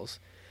goggles.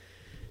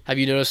 Have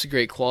you noticed a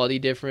great quality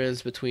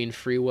difference between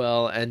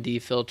Freewell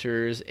ND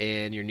filters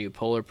and your new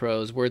Polar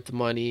Pros? Worth the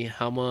money?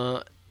 How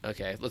much?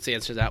 Okay, let's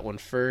answer that one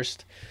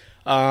first.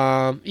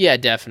 Yeah,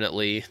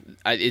 definitely.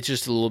 It's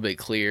just a little bit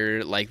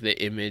clearer, like the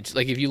image.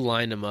 Like if you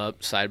line them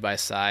up side by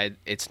side,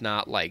 it's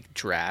not like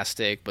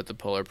drastic, but the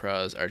Polar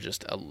Pros are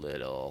just a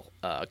little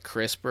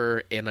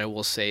crisper, and I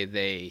will say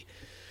they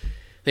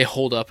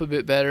hold up a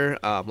bit better.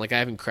 Like I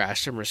haven't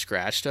crashed them or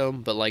scratched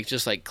them, but like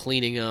just like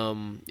cleaning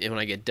them, and when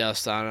I get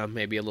dust on them,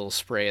 maybe a little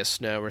spray of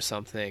snow or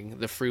something,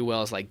 the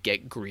Freewells like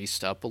get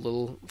greased up a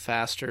little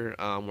faster,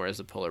 whereas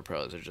the Polar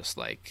Pros are just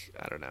like,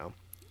 I don't know,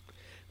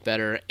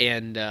 better.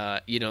 And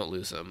you don't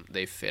lose them.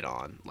 They fit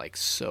on like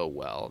so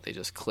well. They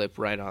just clip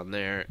right on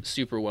there.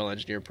 Super well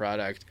engineered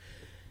product.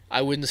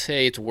 I wouldn't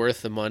say it's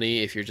worth the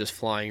money if you're just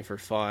flying for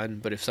fun,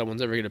 but if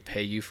someone's ever going to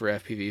pay you for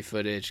FPV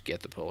footage,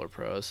 get the Polar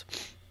Pros.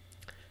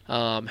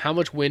 How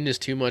much wind is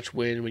too much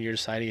wind when you're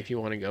deciding if you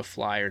want to go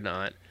fly or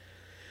not?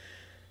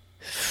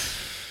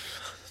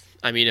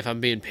 I mean, if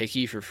I'm being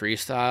picky for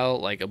freestyle,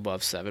 like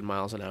above 7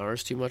 miles an hour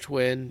is too much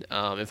wind.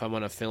 If I'm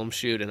on a film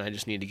shoot and I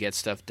just need to get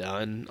stuff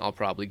done, I'll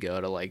probably go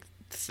to like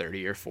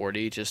 30 or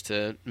 40 just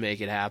to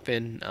make it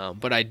happen.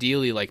 But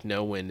ideally, like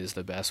no wind is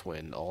the best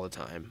wind all the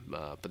time.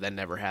 But that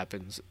never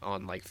happens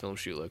on like film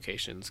shoot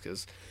locations,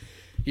 because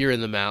you're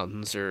in the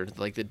mountains or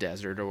like the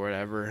desert or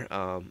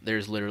whatever.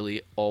 There's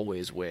literally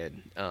always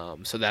wind.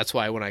 So that's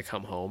why when I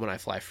come home and I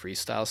fly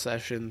freestyle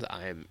sessions,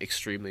 I'm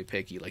extremely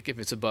picky. Like if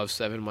it's above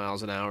 7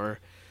 miles an hour,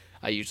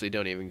 I usually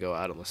don't even go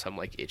out unless I'm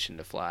like itching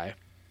to fly.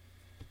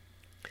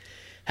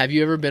 Have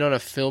you ever been on a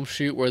film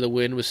shoot where the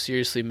wind was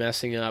seriously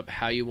messing up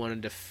how you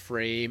wanted to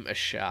frame a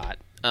shot?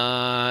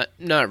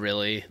 Not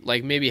really.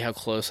 Like maybe how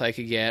close I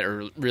could get,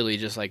 or really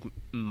just like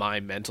my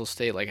mental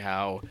state, like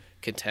how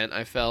content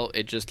I felt.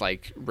 It just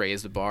like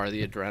raised the bar,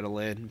 the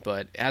adrenaline,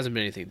 but it hasn't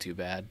been anything too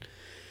bad.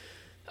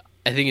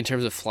 I think in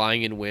terms of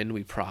flying in wind,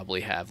 we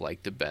probably have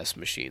like the best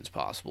machines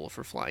possible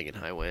for flying in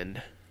high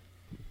wind.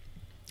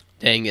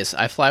 Dangus,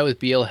 I fly with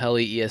BL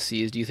Heli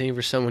ESCs. Do you think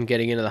for someone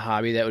getting into the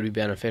hobby that would be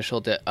beneficial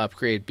to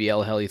upgrade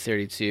BL Heli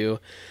 32?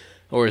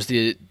 Or is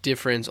the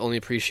difference only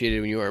appreciated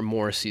when you are a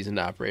more seasoned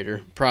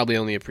operator? Probably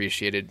only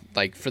appreciated,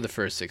 like, for the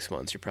first 6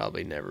 months. You're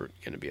probably never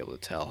going to be able to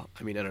tell.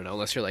 I mean, I don't know,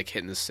 unless you're, like,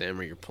 hitting the sim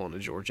or you're pulling a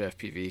George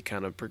FPV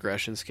kind of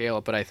progression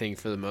scale. But I think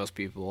for the most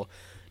people,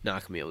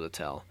 not going to be able to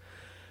tell.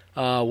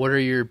 What are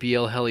your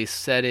BL Heli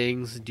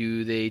settings?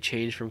 Do they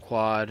change from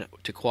quad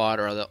to quad,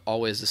 or are they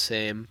always the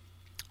same?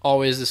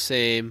 Always the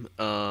same.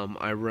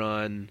 I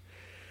run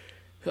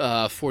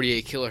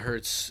 48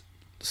 kilohertz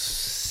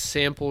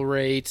sample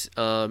rate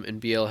in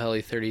BL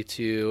Heli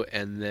 32,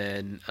 and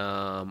then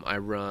I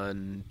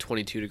run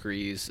 22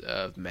 degrees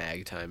of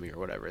mag timing, or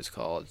whatever it's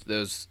called.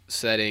 Those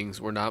settings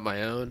were not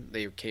my own.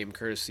 They came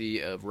courtesy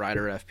of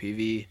Ryder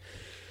FPV,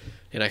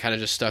 and I kind of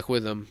just stuck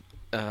with them.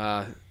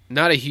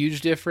 Not a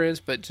huge difference,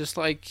 but just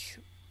like,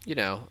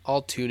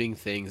 all tuning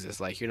things is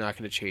like you're not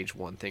going to change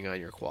one thing on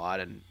your quad,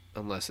 and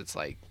unless it's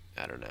like,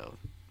 I don't know,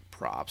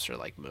 props or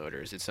like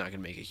motors, it's not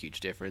going to make a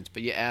huge difference.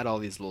 But you add all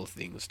these little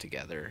things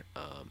together,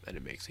 and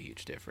it makes a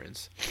huge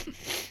difference.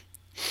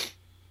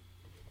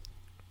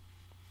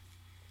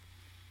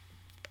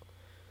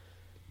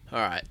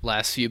 Alright,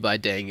 last few by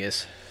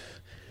Dangus.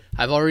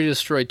 I've already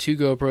destroyed 2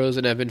 GoPros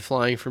and have been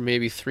flying for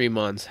maybe 3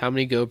 months. How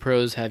many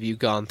GoPros have you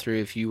gone through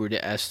if you were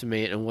to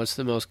estimate, and what's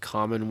the most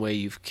common way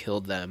you've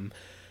killed them?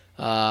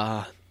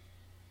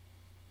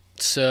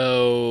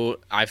 So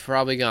I've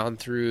probably gone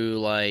through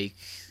like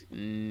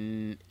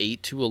 8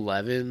 to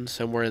 11,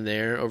 somewhere in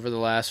there, over the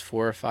last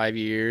 4 or 5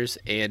 years.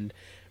 And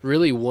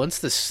really, once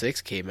the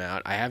 6 came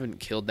out, I haven't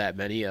killed that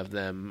many of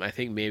them. I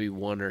think maybe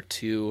 1 or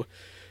 2.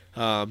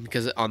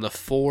 Because on the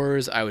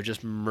 4s, I would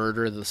just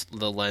murder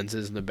the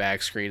lenses and the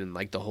back screen and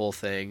like the whole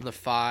thing. The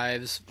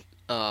 5s,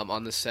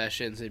 On the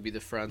sessions, it'd be the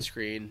front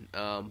screen.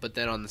 But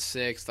then on the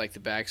 6th, like the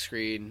back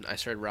screen, I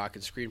started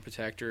rocking screen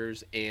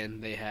protectors,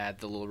 and they had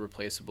the little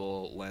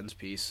replaceable lens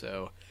piece,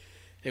 so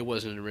it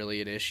wasn't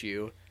really an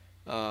issue.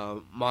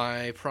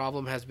 My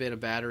problem has been a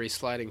battery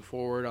sliding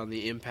forward on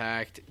the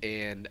impact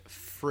and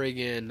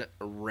friggin'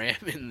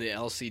 ramming the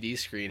LCD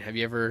screen. Have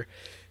you ever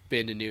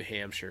been to New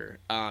Hampshire?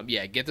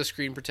 Yeah, get the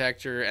screen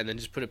protector and then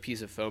just put a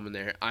piece of foam in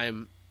there.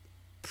 I'm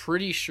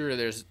pretty sure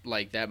there's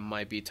like that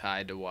might be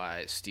tied to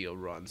why Steel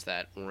runs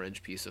that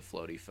orange piece of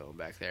floaty foam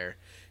back there,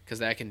 because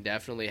that can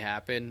definitely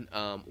happen.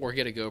 Or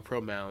get a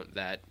GoPro mount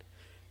that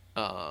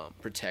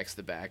protects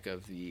the back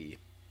of the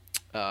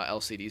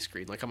LCD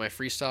screen. Like on my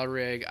freestyle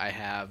rig, I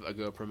have a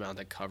GoPro mount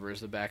that covers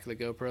the back of the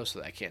GoPro, so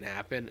that can't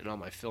happen. And on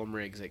my film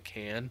rigs, it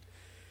can.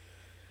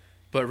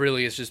 But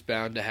really, it's just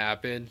bound to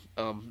happen.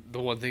 The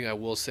one thing I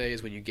will say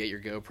is when you get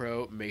your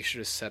GoPro, make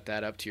sure to set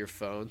that up to your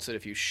phone so that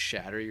if you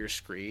shatter your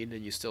screen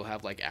and you still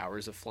have like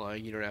hours of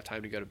flying, you don't have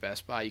time to go to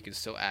Best Buy, you can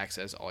still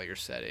access all your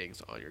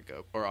settings on your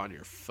or on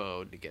your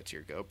phone to get to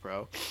your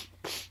GoPro.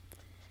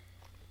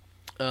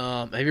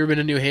 Have you ever been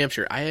to New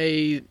Hampshire?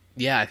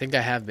 Yeah, I think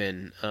I have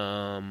been.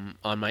 On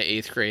my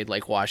 8th grade,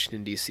 like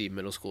Washington D.C.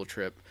 middle school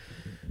trip,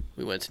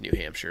 we went to New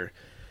Hampshire.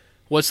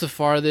 What's the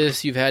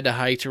farthest you've had to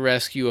hike to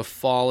rescue a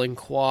fallen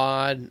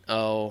quad?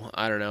 Oh,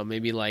 I don't know,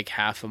 maybe like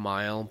half a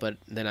mile, but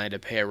then I had to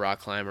pay a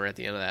rock climber at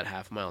the end of that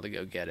half mile to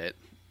go get it.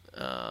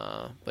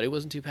 But it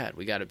wasn't too bad.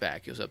 We got it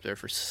back. It was up there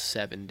for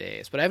 7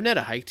 days. But I haven't had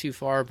to hike too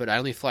far, but I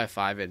only fly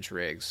 5-inch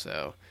rigs,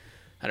 so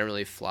I don't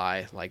really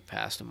fly like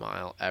past a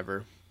mile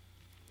ever.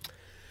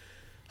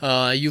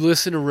 You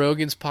listen to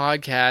Rogan's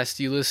podcast.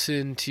 You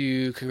listen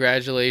to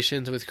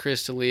Congratulations with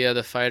Chris D'Elia,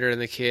 the fighter and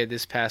the kid,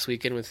 this past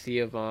weekend with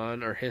Thea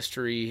Vaughn, or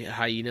History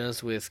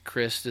Hyenas with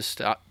Chris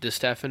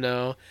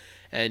DiStefano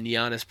and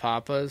Giannis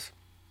Papas.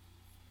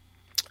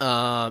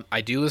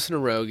 I do listen to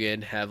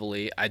Rogan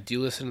heavily. I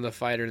do listen to the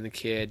fighter and the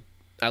kid.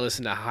 I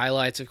listen to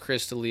highlights of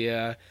Chris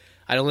D'Elia.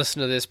 I don't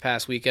listen to this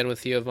past weekend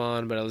with Thea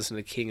Vaughn, but I listen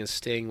to King of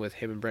Sting with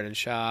him and Brendan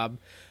Schaub.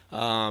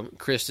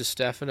 Chris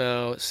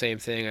DiStefano, same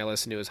thing. I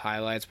listen to his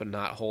highlights, but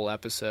not whole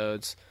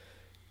episodes.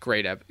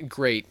 Great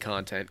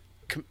content.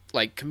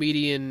 Like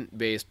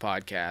comedian-based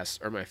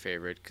podcasts are my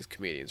favorite because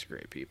comedians are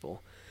great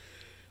people.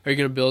 Are you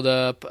going to build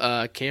up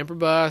a camper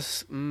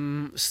bus?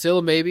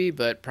 Still maybe,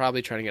 but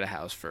probably trying to get a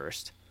house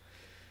first.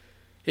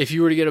 If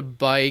you were to get a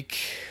bike,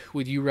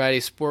 would you ride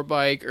a sport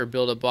bike or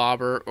build a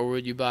bobber, or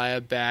would you buy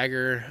a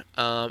bagger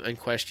and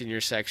question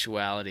your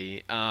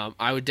sexuality?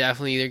 I would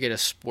definitely either get a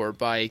sport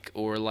bike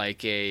or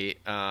like a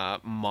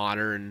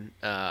modern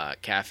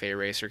cafe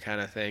racer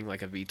kind of thing,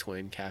 like a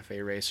V-twin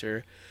cafe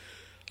racer,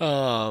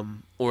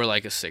 or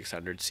like a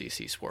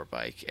 600cc sport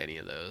bike. Any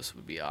of those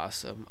would be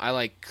awesome. I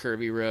like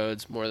curvy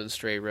roads more than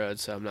straight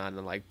roads, so I'm not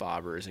into like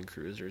bobbers and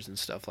cruisers and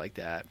stuff like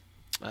that.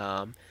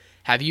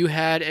 Have you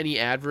had any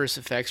adverse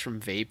effects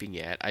from vaping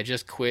yet? I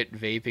just quit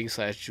vaping /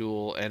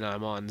 Juul, and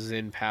I'm on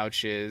Zyn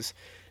pouches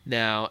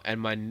now,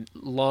 and my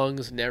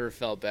lungs never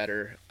felt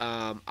better.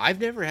 I've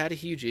never had a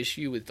huge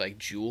issue with like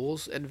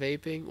Juuls and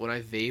vaping. When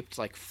I vaped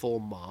like full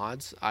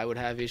mods, I would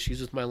have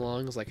issues with my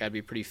lungs. Like I'd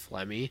be pretty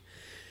phlegmy.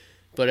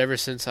 But ever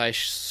since I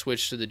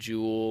switched to the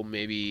Juul,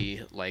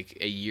 maybe like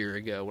a year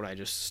ago when I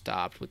just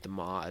stopped with the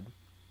mod,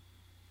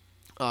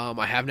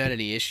 I haven't had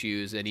any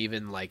issues, and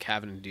even like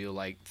having to do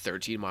like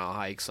 13-mile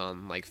hikes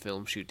on like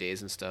film shoot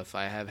days and stuff,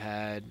 I have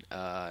had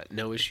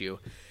no issue.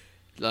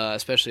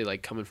 Especially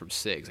like coming from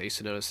SIGs, I used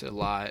to notice it a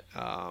lot.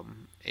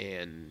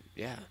 And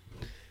yeah,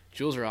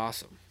 Juuls are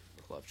awesome.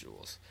 I love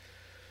Juuls.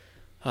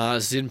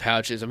 Zyn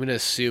pouches. I'm gonna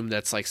assume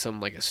that's like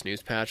something like a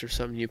snooze pouch or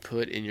something you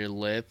put in your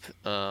lip.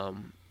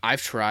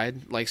 I've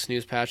tried like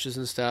snooze pouches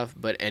and stuff,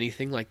 but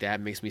anything like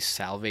that makes me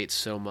salivate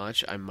so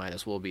much I might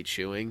as well be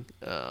chewing.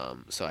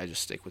 So I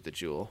just stick with the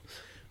Juul.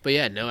 But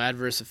yeah, no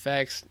adverse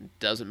effects.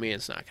 Doesn't mean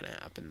it's not going to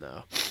happen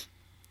though.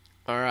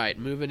 All right,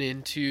 moving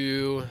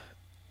into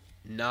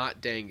not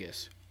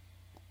Dangus.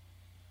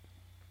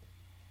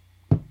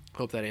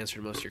 Hope that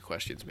answered most of your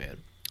questions, man.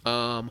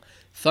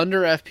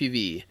 Thunder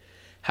FPV.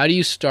 How do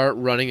you start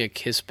running a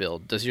KISS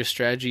build? Does your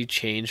strategy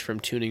change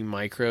from tuning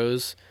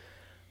micros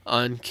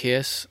on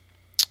KISS?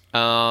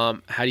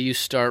 How do you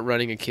start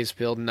running a KISS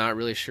build? Not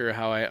really sure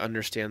how I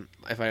understand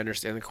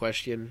the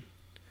question.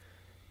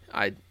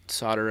 I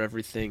solder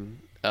everything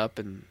up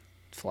and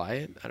fly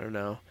it. I don't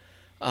know.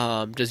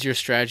 Does your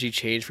strategy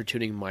change for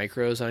tuning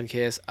micros on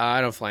KISS?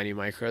 I don't fly any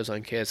micros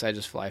on KISS. I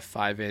just fly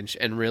 5-inch,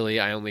 and really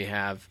I only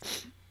have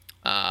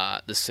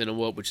the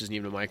Cinewhoop, which isn't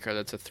even a micro.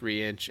 That's a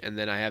 3-inch, and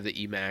then I have the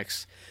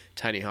Emax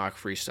Tiny Hawk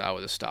Freestyle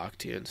with a stock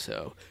tune.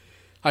 So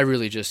I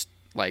really just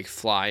like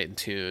fly and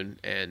tune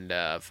and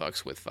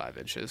fucks with 5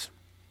 inches.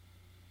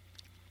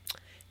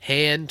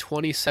 Han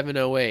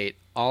 2708.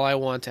 All I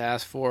want to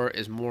ask for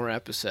is more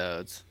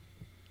episodes.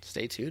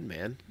 Stay tuned,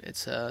 man.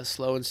 It's a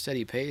slow and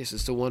steady pace.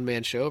 It's a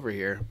one-man show over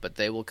here, but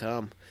they will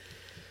come.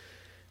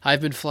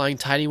 I've been flying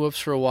Tiny Whoops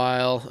for a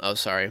while. Oh,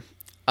 sorry.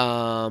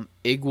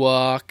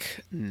 Igwok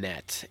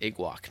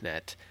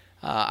Net.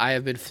 I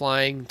have been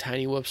flying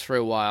tiny whoops for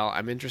a while.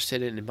 I'm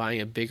interested in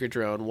buying a bigger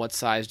drone. What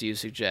size do you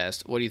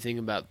suggest? What do you think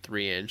about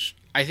 3-inch?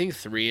 I think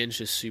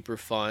 3-inch is super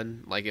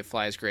fun. Like, it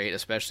flies great,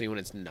 especially when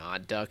it's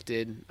not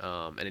ducted,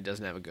 and it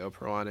doesn't have a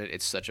GoPro on it.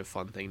 It's such a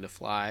fun thing to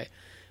fly.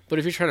 But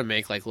if you're trying to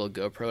make like little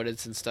GoPro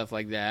edits and stuff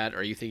like that,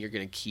 or you think you're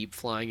going to keep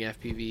flying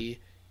FPV,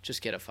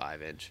 just get a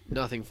 5-inch.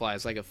 Nothing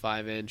flies like a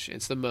 5-inch.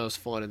 It's the most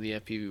fun in the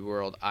FPV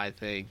world, I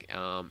think,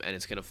 and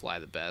it's going to fly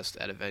the best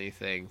out of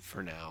anything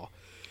for now.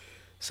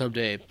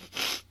 Someday,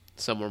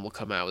 someone will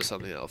come out with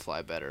something that'll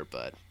fly better,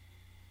 but...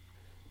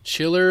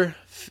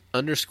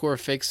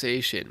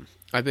 Chiller_fixation.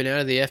 I've been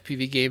out of the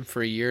FPV game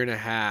for a year and a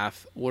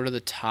half. What are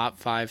the top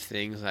 5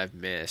 things I've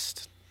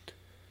missed?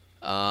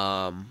 What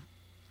are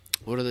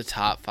the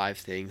top 5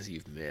 things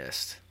you've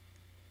missed?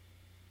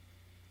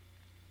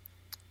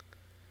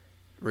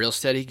 Real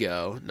steady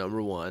go, number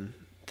 1.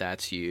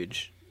 That's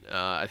huge.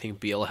 I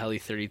think BL Heli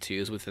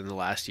 32s within the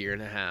last year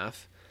and a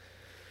half.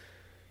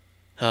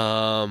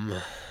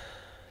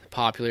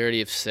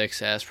 Popularity of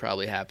 6S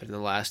probably happened in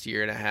the last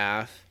year and a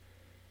half.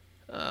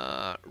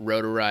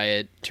 Rotor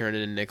Riot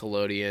turning into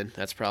Nickelodeon.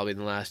 That's probably in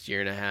the last year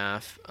and a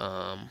half.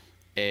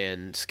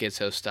 And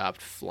Schizo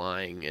stopped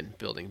flying and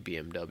building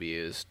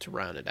BMWs to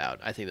round it out.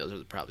 I think those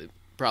are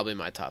probably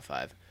my top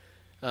 5.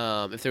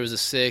 If there was a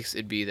 6,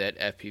 it'd be that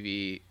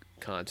FPV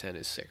content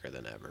is sicker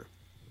than ever.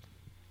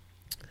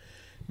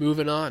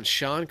 Moving on,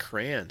 Sean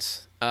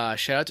Krantz.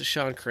 Shout out to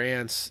Sean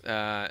Krantz,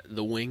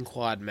 the Wing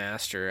Quad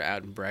Master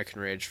out in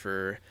Breckenridge,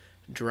 for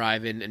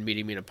driving and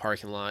meeting me in a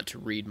parking lot to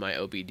read my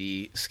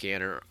OBD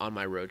scanner on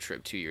my road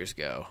trip 2 years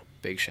ago.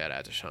 Big shout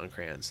out to Sean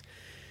Krantz.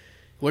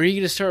 When are you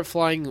going to start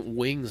flying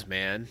wings,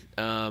 man?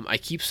 I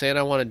keep saying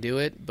I want to do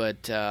it,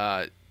 but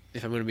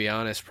if I'm going to be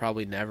honest,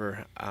 probably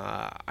never.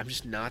 I'm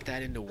just not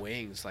that into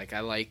wings. Like,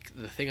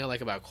 the thing I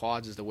like about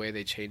quads is the way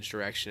they change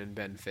direction and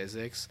bend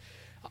physics.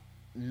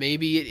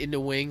 Maybe into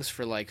wings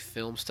for like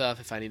film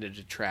stuff if I needed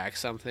to track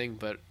something,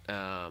 but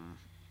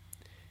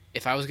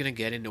if I was gonna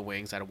get into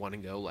wings, I'd want to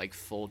go like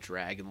full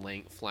Dragon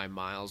Link, fly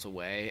miles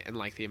away, and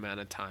like the amount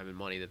of time and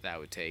money that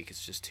would take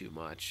is just too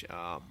much.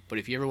 But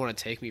if you ever want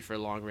to take me for a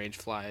long range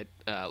flight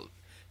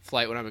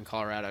when I'm in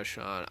Colorado,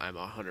 Sean, I'm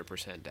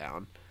 100%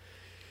 down.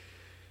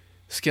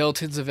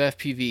 Skeletons of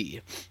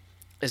FPV.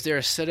 Is there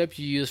a setup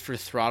you use for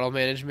throttle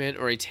management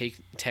or a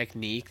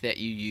technique that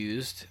you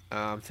used?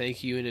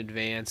 Thank you in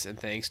advance, and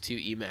thanks to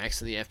Emacs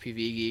and the FPV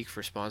Geek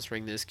for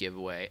sponsoring this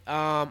giveaway.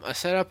 A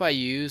setup I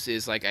use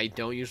is, like, I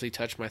don't usually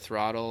touch my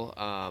throttle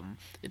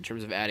in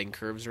terms of adding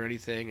curves or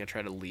anything. I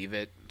try to leave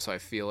it so I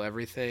feel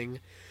everything.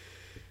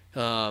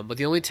 But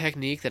the only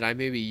technique that I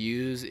maybe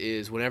use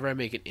is whenever I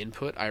make an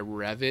input, I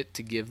rev it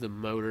to give the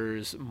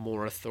motors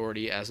more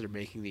authority as they're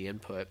making the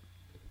input.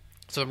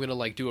 So I'm going to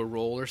like do a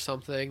roll or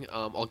something.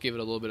 I'll give it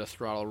a little bit of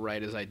throttle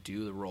right as I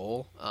do the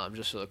roll,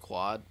 just so the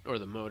quad or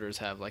the motors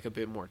have like a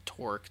bit more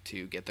torque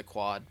to get the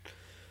quad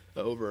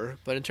over.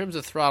 But in terms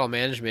of throttle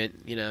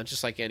management,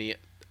 just like any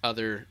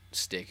other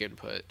stick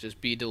input,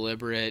 just be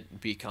deliberate,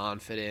 be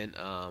confident,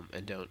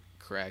 and don't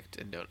correct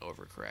and don't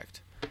overcorrect.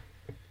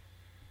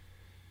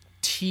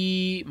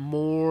 T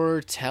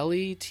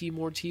Mortelli.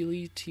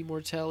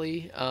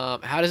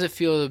 How does it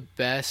feel to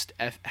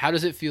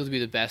be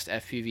the best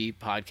FPV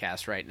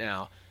podcast right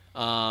now?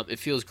 It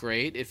feels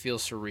great. It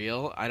feels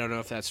surreal. I don't know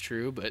if that's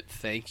true, but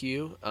thank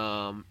you.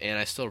 And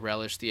I still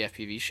relish the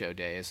FPV show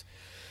days.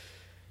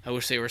 I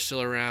wish they were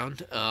still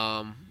around.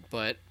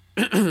 But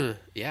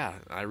yeah,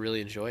 I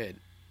really enjoy it.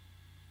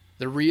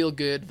 The Real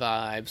Good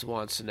Vibes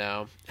wants to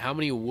know, how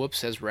many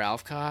whoops has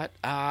Ralph caught?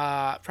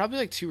 Probably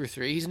like 2 or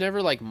 3. He's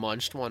never like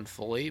munched one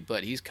fully,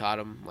 but he's caught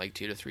him like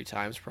 2 to 3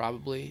 times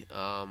probably.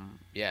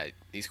 Yeah,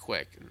 he's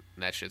quick, and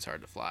that shit's hard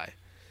to fly.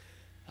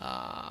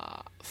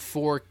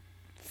 For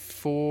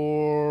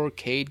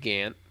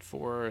Sadegant,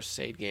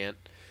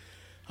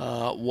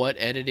 what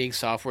editing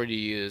software do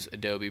you use?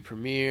 Adobe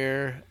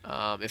Premiere.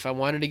 If I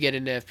wanted to get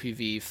into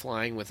FPV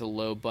flying with a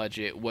low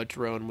budget, what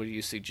drone would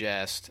you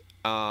suggest?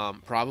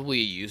 Probably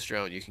a used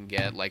drone you can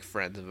get, like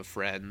friends of a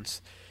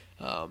friend's.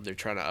 They're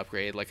trying to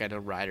upgrade. Like, I know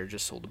Ryder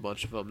just sold a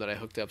bunch of them that I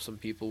hooked up some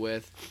people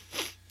with.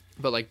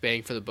 But like,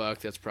 bang for the buck,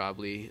 that's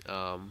probably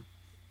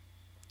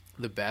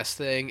the best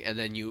thing. And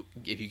then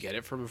if you get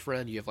it from a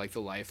friend, you have like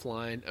the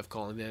lifeline of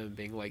calling them and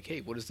being like,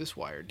 hey, what does this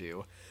wire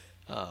do?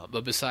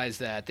 But besides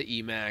that,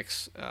 the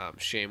Emacs,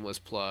 shameless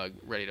plug,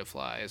 Ready to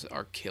Flies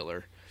are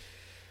killer.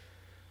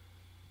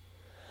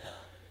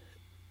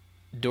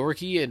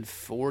 Dorky and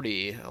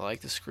 40, I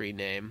like the screen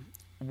name.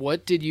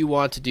 What did you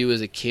want to do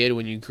as a kid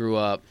when you grew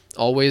up?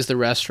 Always the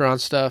restaurant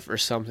stuff or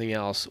something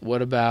else?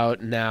 What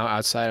about now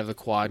outside of the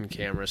quad and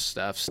camera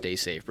stuff? Stay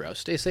safe, bro.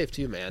 Stay safe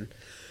too, man.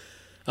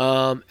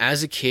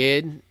 As a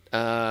kid,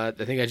 I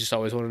think I just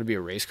always wanted to be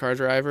a race car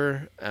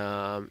driver.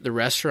 The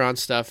restaurant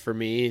stuff for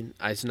me,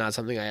 it's not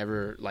something I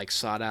ever like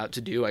sought out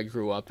to do. I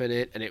grew up in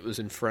it, and it was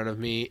in front of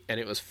me, and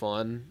it was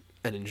fun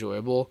and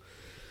enjoyable.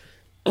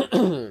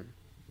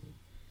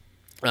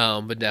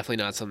 But definitely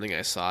not something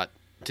I sought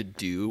to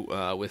do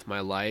with my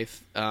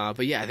life.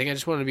 But yeah, I think I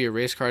just wanted to be a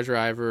race car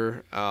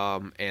driver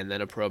and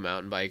then a pro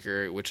mountain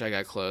biker, which I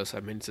got close.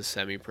 I'm into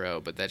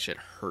semi-pro, but that shit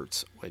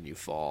hurts when you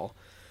fall.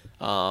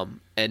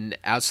 And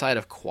outside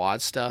of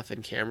quad stuff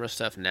and camera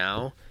stuff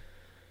now,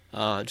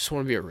 I just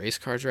want to be a race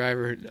car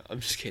driver. No, I'm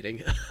just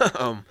kidding.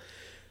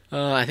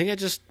 I think I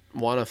just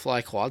want to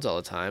fly quads all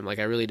the time. Like,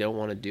 I really don't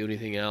want to do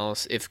anything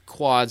else. If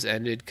quads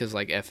ended because,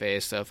 like, FAA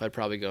stuff, I'd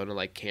probably go into,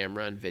 like,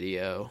 camera and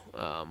video,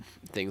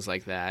 things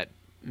like that.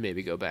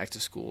 Maybe go back to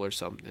school or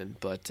something.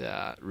 But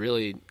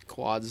really,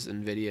 quads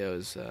and video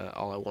is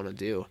all I want to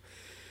do.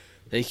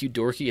 Thank you,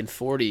 Dorky and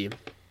 40.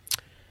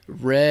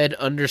 Red_HLG.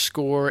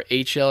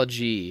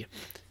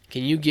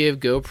 Can you give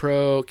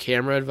GoPro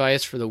camera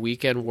advice for the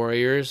weekend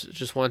warriors?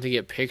 Just want to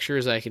get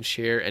pictures I can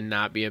share and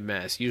not be a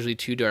mess. Usually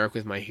too dark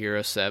with my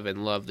Hero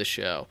 7. Love the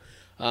show.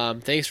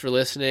 Thanks for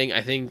listening.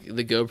 I think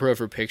the GoPro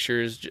for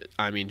pictures,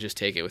 I mean, just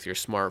take it with your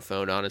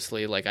smartphone,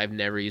 honestly. Like, I've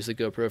never used the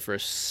GoPro for a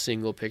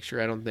single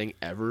picture, I don't think,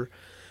 ever.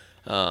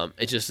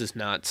 It just does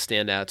not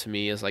stand out to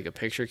me as, like, a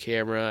picture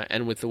camera.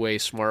 And with the way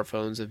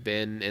smartphones have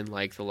been in,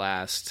 like, the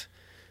last,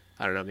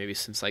 I don't know, maybe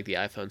since, like, the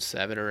iPhone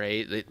 7 or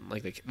 8,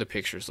 the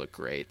pictures look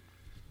great.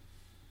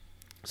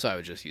 So I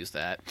would just use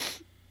that.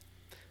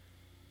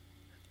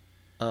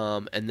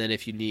 And then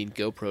if you need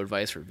GoPro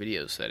advice for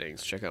video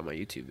settings, check out my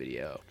YouTube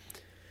video.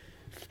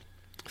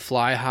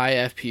 Fly High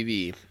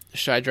FPV.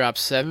 Should I drop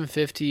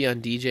 $750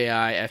 on DJI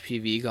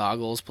FPV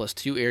goggles plus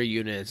 2 air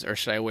units, or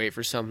should I wait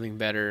for something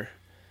better?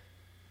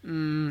 I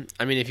mean,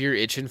 if you're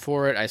itching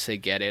for it, I say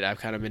get it. I've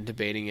kind of been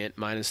debating it.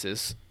 Minus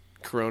this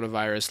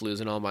coronavirus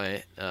losing all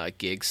my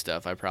gig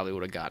stuff, I probably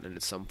would have gotten it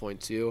at some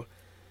point too.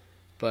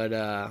 But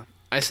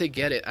I say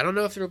get it. I don't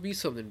know if there'll be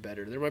something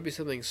better. There might be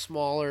something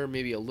smaller,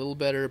 maybe a little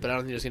better, but I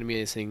don't think there's going to be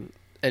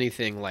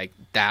anything like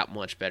that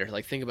much better.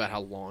 Like, think about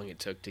how long it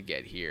took to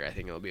get here. I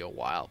think it'll be a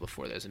while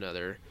before there's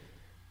another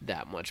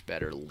that much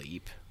better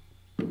leap.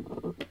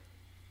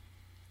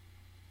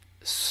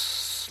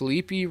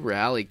 Sleepy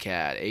Rally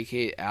Cat,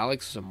 aka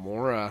Alex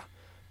Zamora,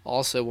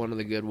 also one of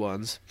the good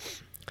ones.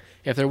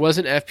 If there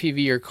wasn't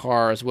FPV or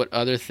cars, what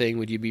other thing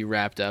would you be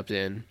wrapped up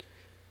in?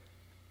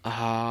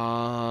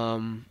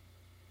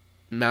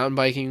 Mountain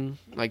biking,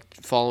 like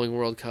following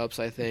World Cups,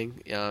 I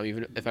think.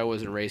 Even if I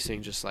wasn't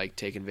racing, just like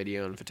taking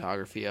video and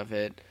photography of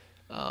it.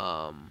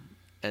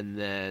 And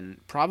then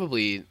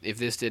probably, if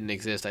this didn't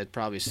exist, I'd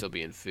probably still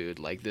be in food.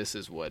 Like, this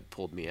is what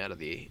pulled me out of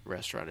the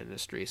restaurant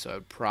industry, so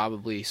I'd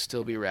probably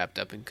still be wrapped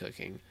up in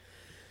cooking,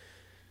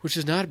 which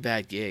is not a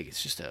bad gig.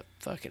 It's just a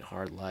fucking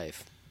hard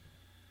life.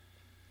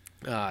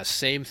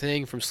 Same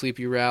thing from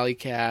Sleepy Rally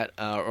Cat,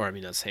 or I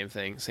mean, not same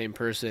thing, same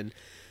person.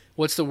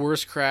 What's the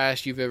worst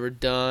crash you've ever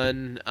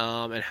done,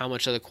 and how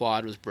much of the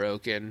quad was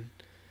broken?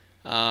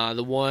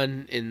 The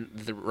one in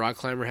the rock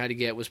climber had to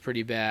get was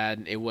pretty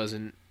bad. It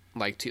wasn't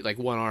like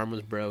one arm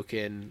was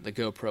broken, the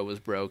GoPro was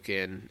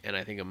broken, and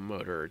I think a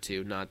motor or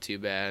two. Not too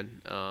bad.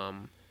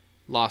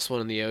 Lost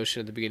one in the ocean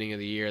at the beginning of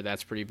the year.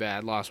 That's pretty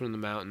bad. Lost one in the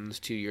mountains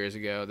 2 years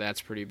ago.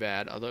 That's pretty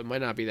bad. Although it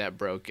might not be that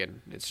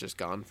broken. It's just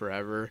gone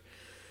forever.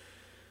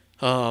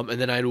 And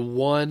then I had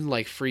one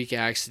like freak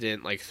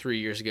accident like 3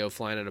 years ago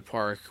flying in a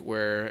park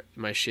where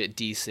my shit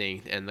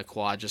desynced and the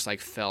quad just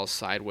like fell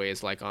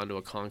sideways like onto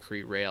a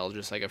concrete rail,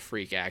 just like a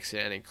freak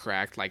accident, and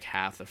cracked like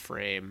half the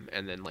frame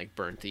and then like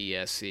burnt the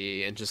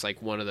ESC, and just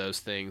like one of those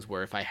things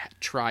where if I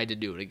tried to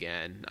do it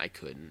again, I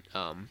couldn't.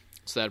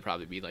 So that'd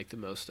probably be like the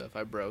most stuff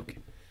I broke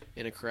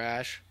in a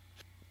crash.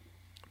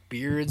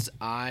 Beard's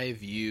Eye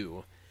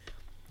View.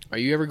 Are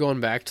you ever going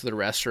back to the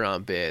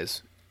restaurant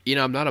biz? You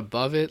know, I'm not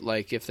above it.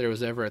 Like, if there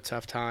was ever a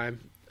tough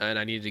time and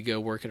I needed to go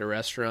work at a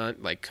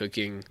restaurant, like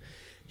cooking,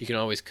 you can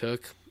always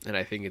cook. And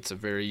I think it's a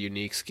very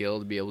unique skill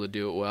to be able to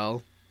do it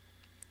well,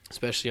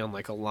 especially on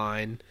like a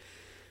line.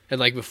 And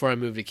like before I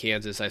moved to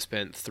Kansas, I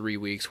spent 3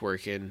 months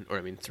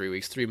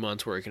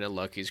working at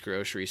Lucky's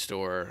grocery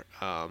store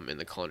in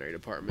the culinary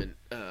department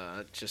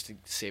just to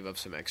save up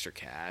some extra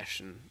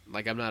cash. And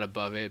like, I'm not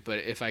above it, but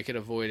if I could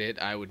avoid it,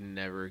 I would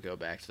never go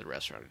back to the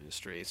restaurant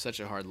industry. It's such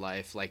a hard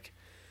life. Like,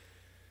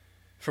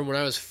 from when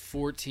I was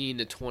 14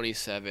 to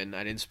 27,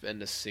 I didn't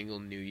spend a single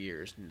New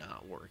Year's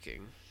not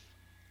working.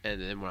 And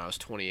then when I was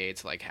 28,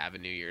 to like have a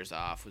New Year's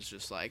off was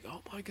just like,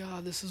 oh my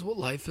God, this is what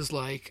life is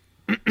like.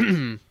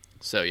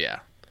 So yeah,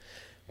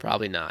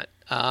 probably not.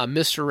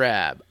 Mr.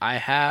 Rab, I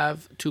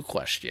have 2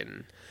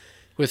 questions.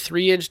 With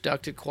 3-inch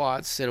ducted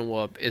quad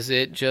Cinewhoop, is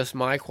it just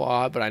my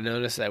quad, but I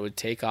noticed that I would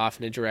take off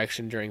in a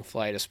direction during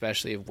flight,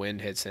 especially if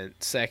wind hits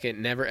it?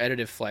 Second, never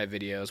edited flight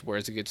videos.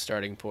 Where's a good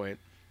starting point?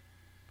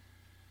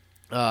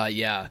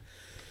 Yeah.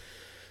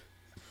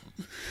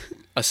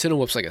 A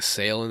Cinewhoop's like a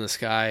sail in the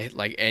sky.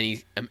 Like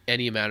any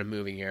amount of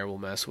moving air will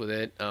mess with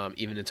it.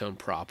 Even its own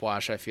prop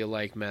wash, I feel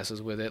like,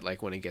 messes with it.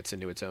 Like when it gets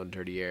into its own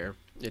dirty air,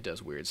 it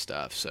does weird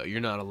stuff. So you're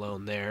not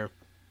alone there.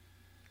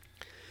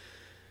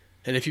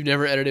 And if you've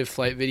never edited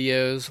flight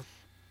videos,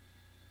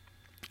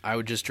 I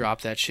would just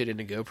drop that shit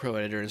into GoPro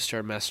Editor and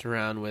start messing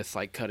around with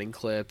like cutting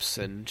clips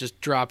and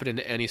just drop it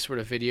into any sort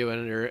of video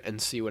editor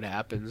and see what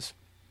happens.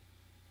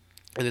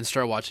 and then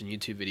start watching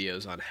YouTube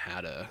videos on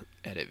how to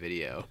edit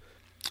video.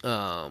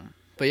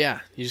 But yeah,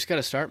 you just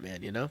gotta start,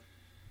 man.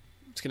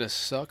 It's gonna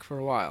suck for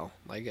a while,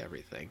 like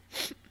everything.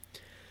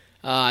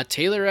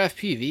 Taylor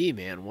FPV,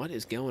 man, what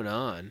is going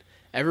on?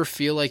 Ever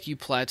feel like you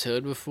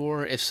plateaued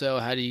before? If so,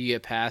 how did you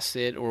get past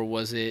it, or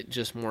was it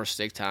just more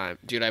stick time?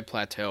 Dude, I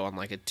plateau on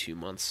like a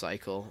 2-month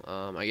cycle.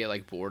 I get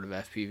like bored of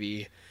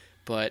FPV,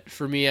 but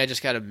for me, I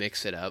just gotta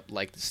mix it up,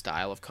 like the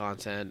style of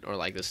content or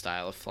like the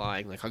style of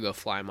flying. Like I'll go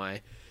fly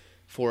my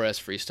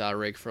 4S freestyle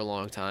rig for a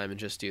long time and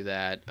just do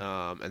that,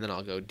 and then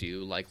I'll go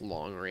do like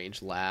long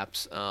range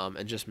laps,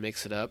 and just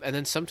mix it up. And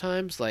then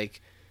sometimes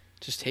like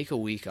just take a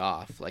week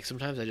off. Like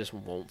sometimes I just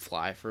won't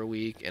fly for a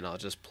week and I'll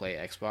just play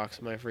Xbox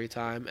in my free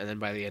time, and then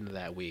by the end of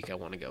that week I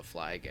want to go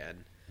fly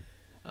again.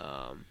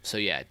 So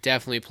yeah,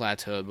 definitely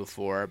plateaued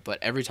before, but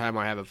every time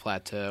I have a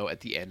plateau, at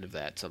the end of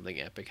that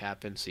something epic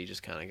happens, so you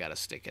just kind of got to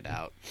stick it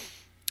out.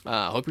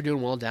 Hope you're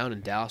doing well down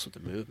in Dallas with the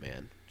move,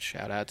 man.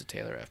 Shout out to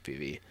Taylor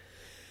FPV.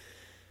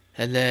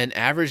 And then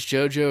Average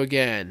JoJo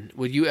again.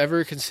 Would you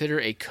ever consider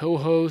a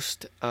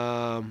co-host?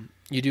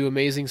 You do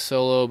amazing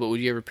solo, but would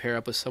you ever pair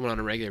up with someone on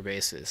a regular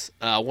basis?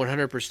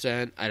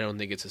 100%. I don't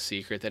think it's a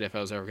secret that if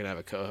I was ever going to have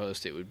a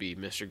co-host, it would be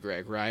Mr.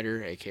 Greg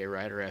Ryder, aka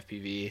Ryder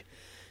FPV.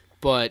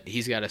 But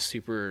he's got a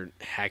super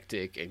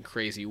hectic and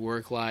crazy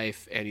work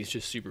life, and he's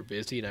just super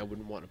busy, and I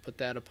wouldn't want to put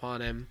that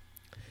upon him.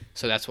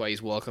 So that's why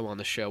he's welcome on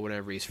the show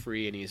whenever he's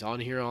free, and he's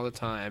on here all the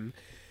time.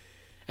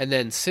 And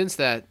then since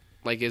that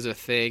like is a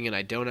thing and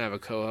I don't have a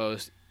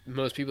co-host,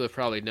 most people have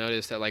probably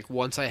noticed that like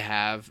once I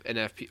have an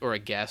FP or a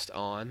guest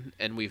on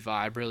and we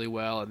vibe really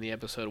well and the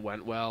episode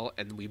went well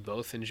and we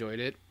both enjoyed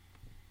it,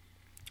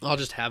 I'll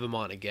just have him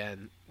on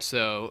again.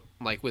 So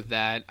like with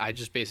that, I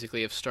just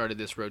basically have started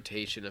this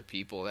rotation of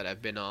people that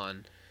have been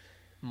on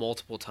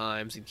multiple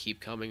times and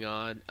keep coming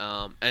on.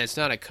 And it's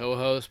not a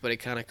co-host, but it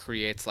kind of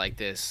creates like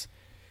this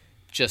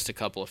just a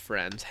couple of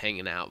friends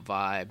hanging out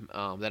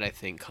vibe that I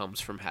think comes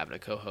from having a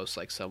co-host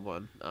like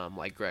someone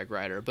like Greg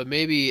Ryder. But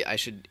maybe I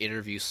should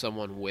interview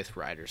someone with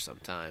Ryder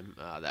sometime.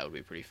 That would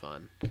be pretty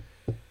fun.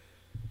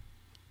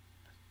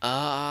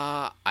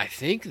 I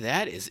think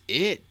that is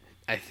it.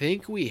 I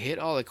think we hit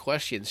all the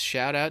questions.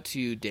 Shout out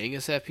to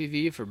Dangus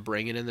FPV for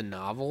bringing in the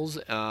novels,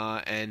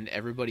 and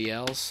everybody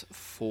else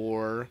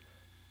for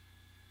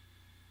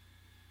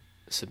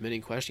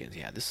submitting questions.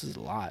 Yeah, this is a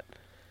lot.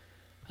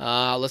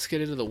 Let's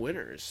get into the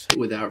winners.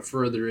 Without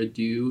further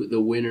ado,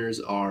 the winners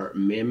are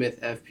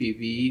Mammoth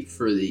FPV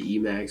for the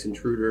Emax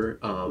Intruder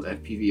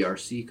FPV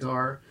RC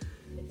car,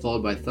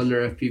 followed by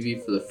Thunder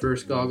FPV for the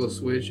first goggle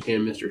switch,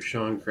 and Mr.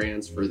 Sean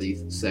Krantz for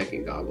the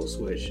second goggle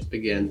switch.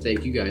 Again,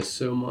 thank you guys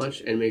so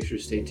much, and make sure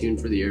to stay tuned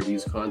for the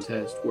Airviews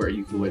contest where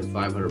you can win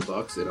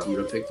 $500, and I'm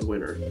going to pick the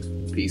winner.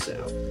 Peace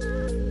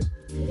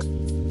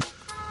out.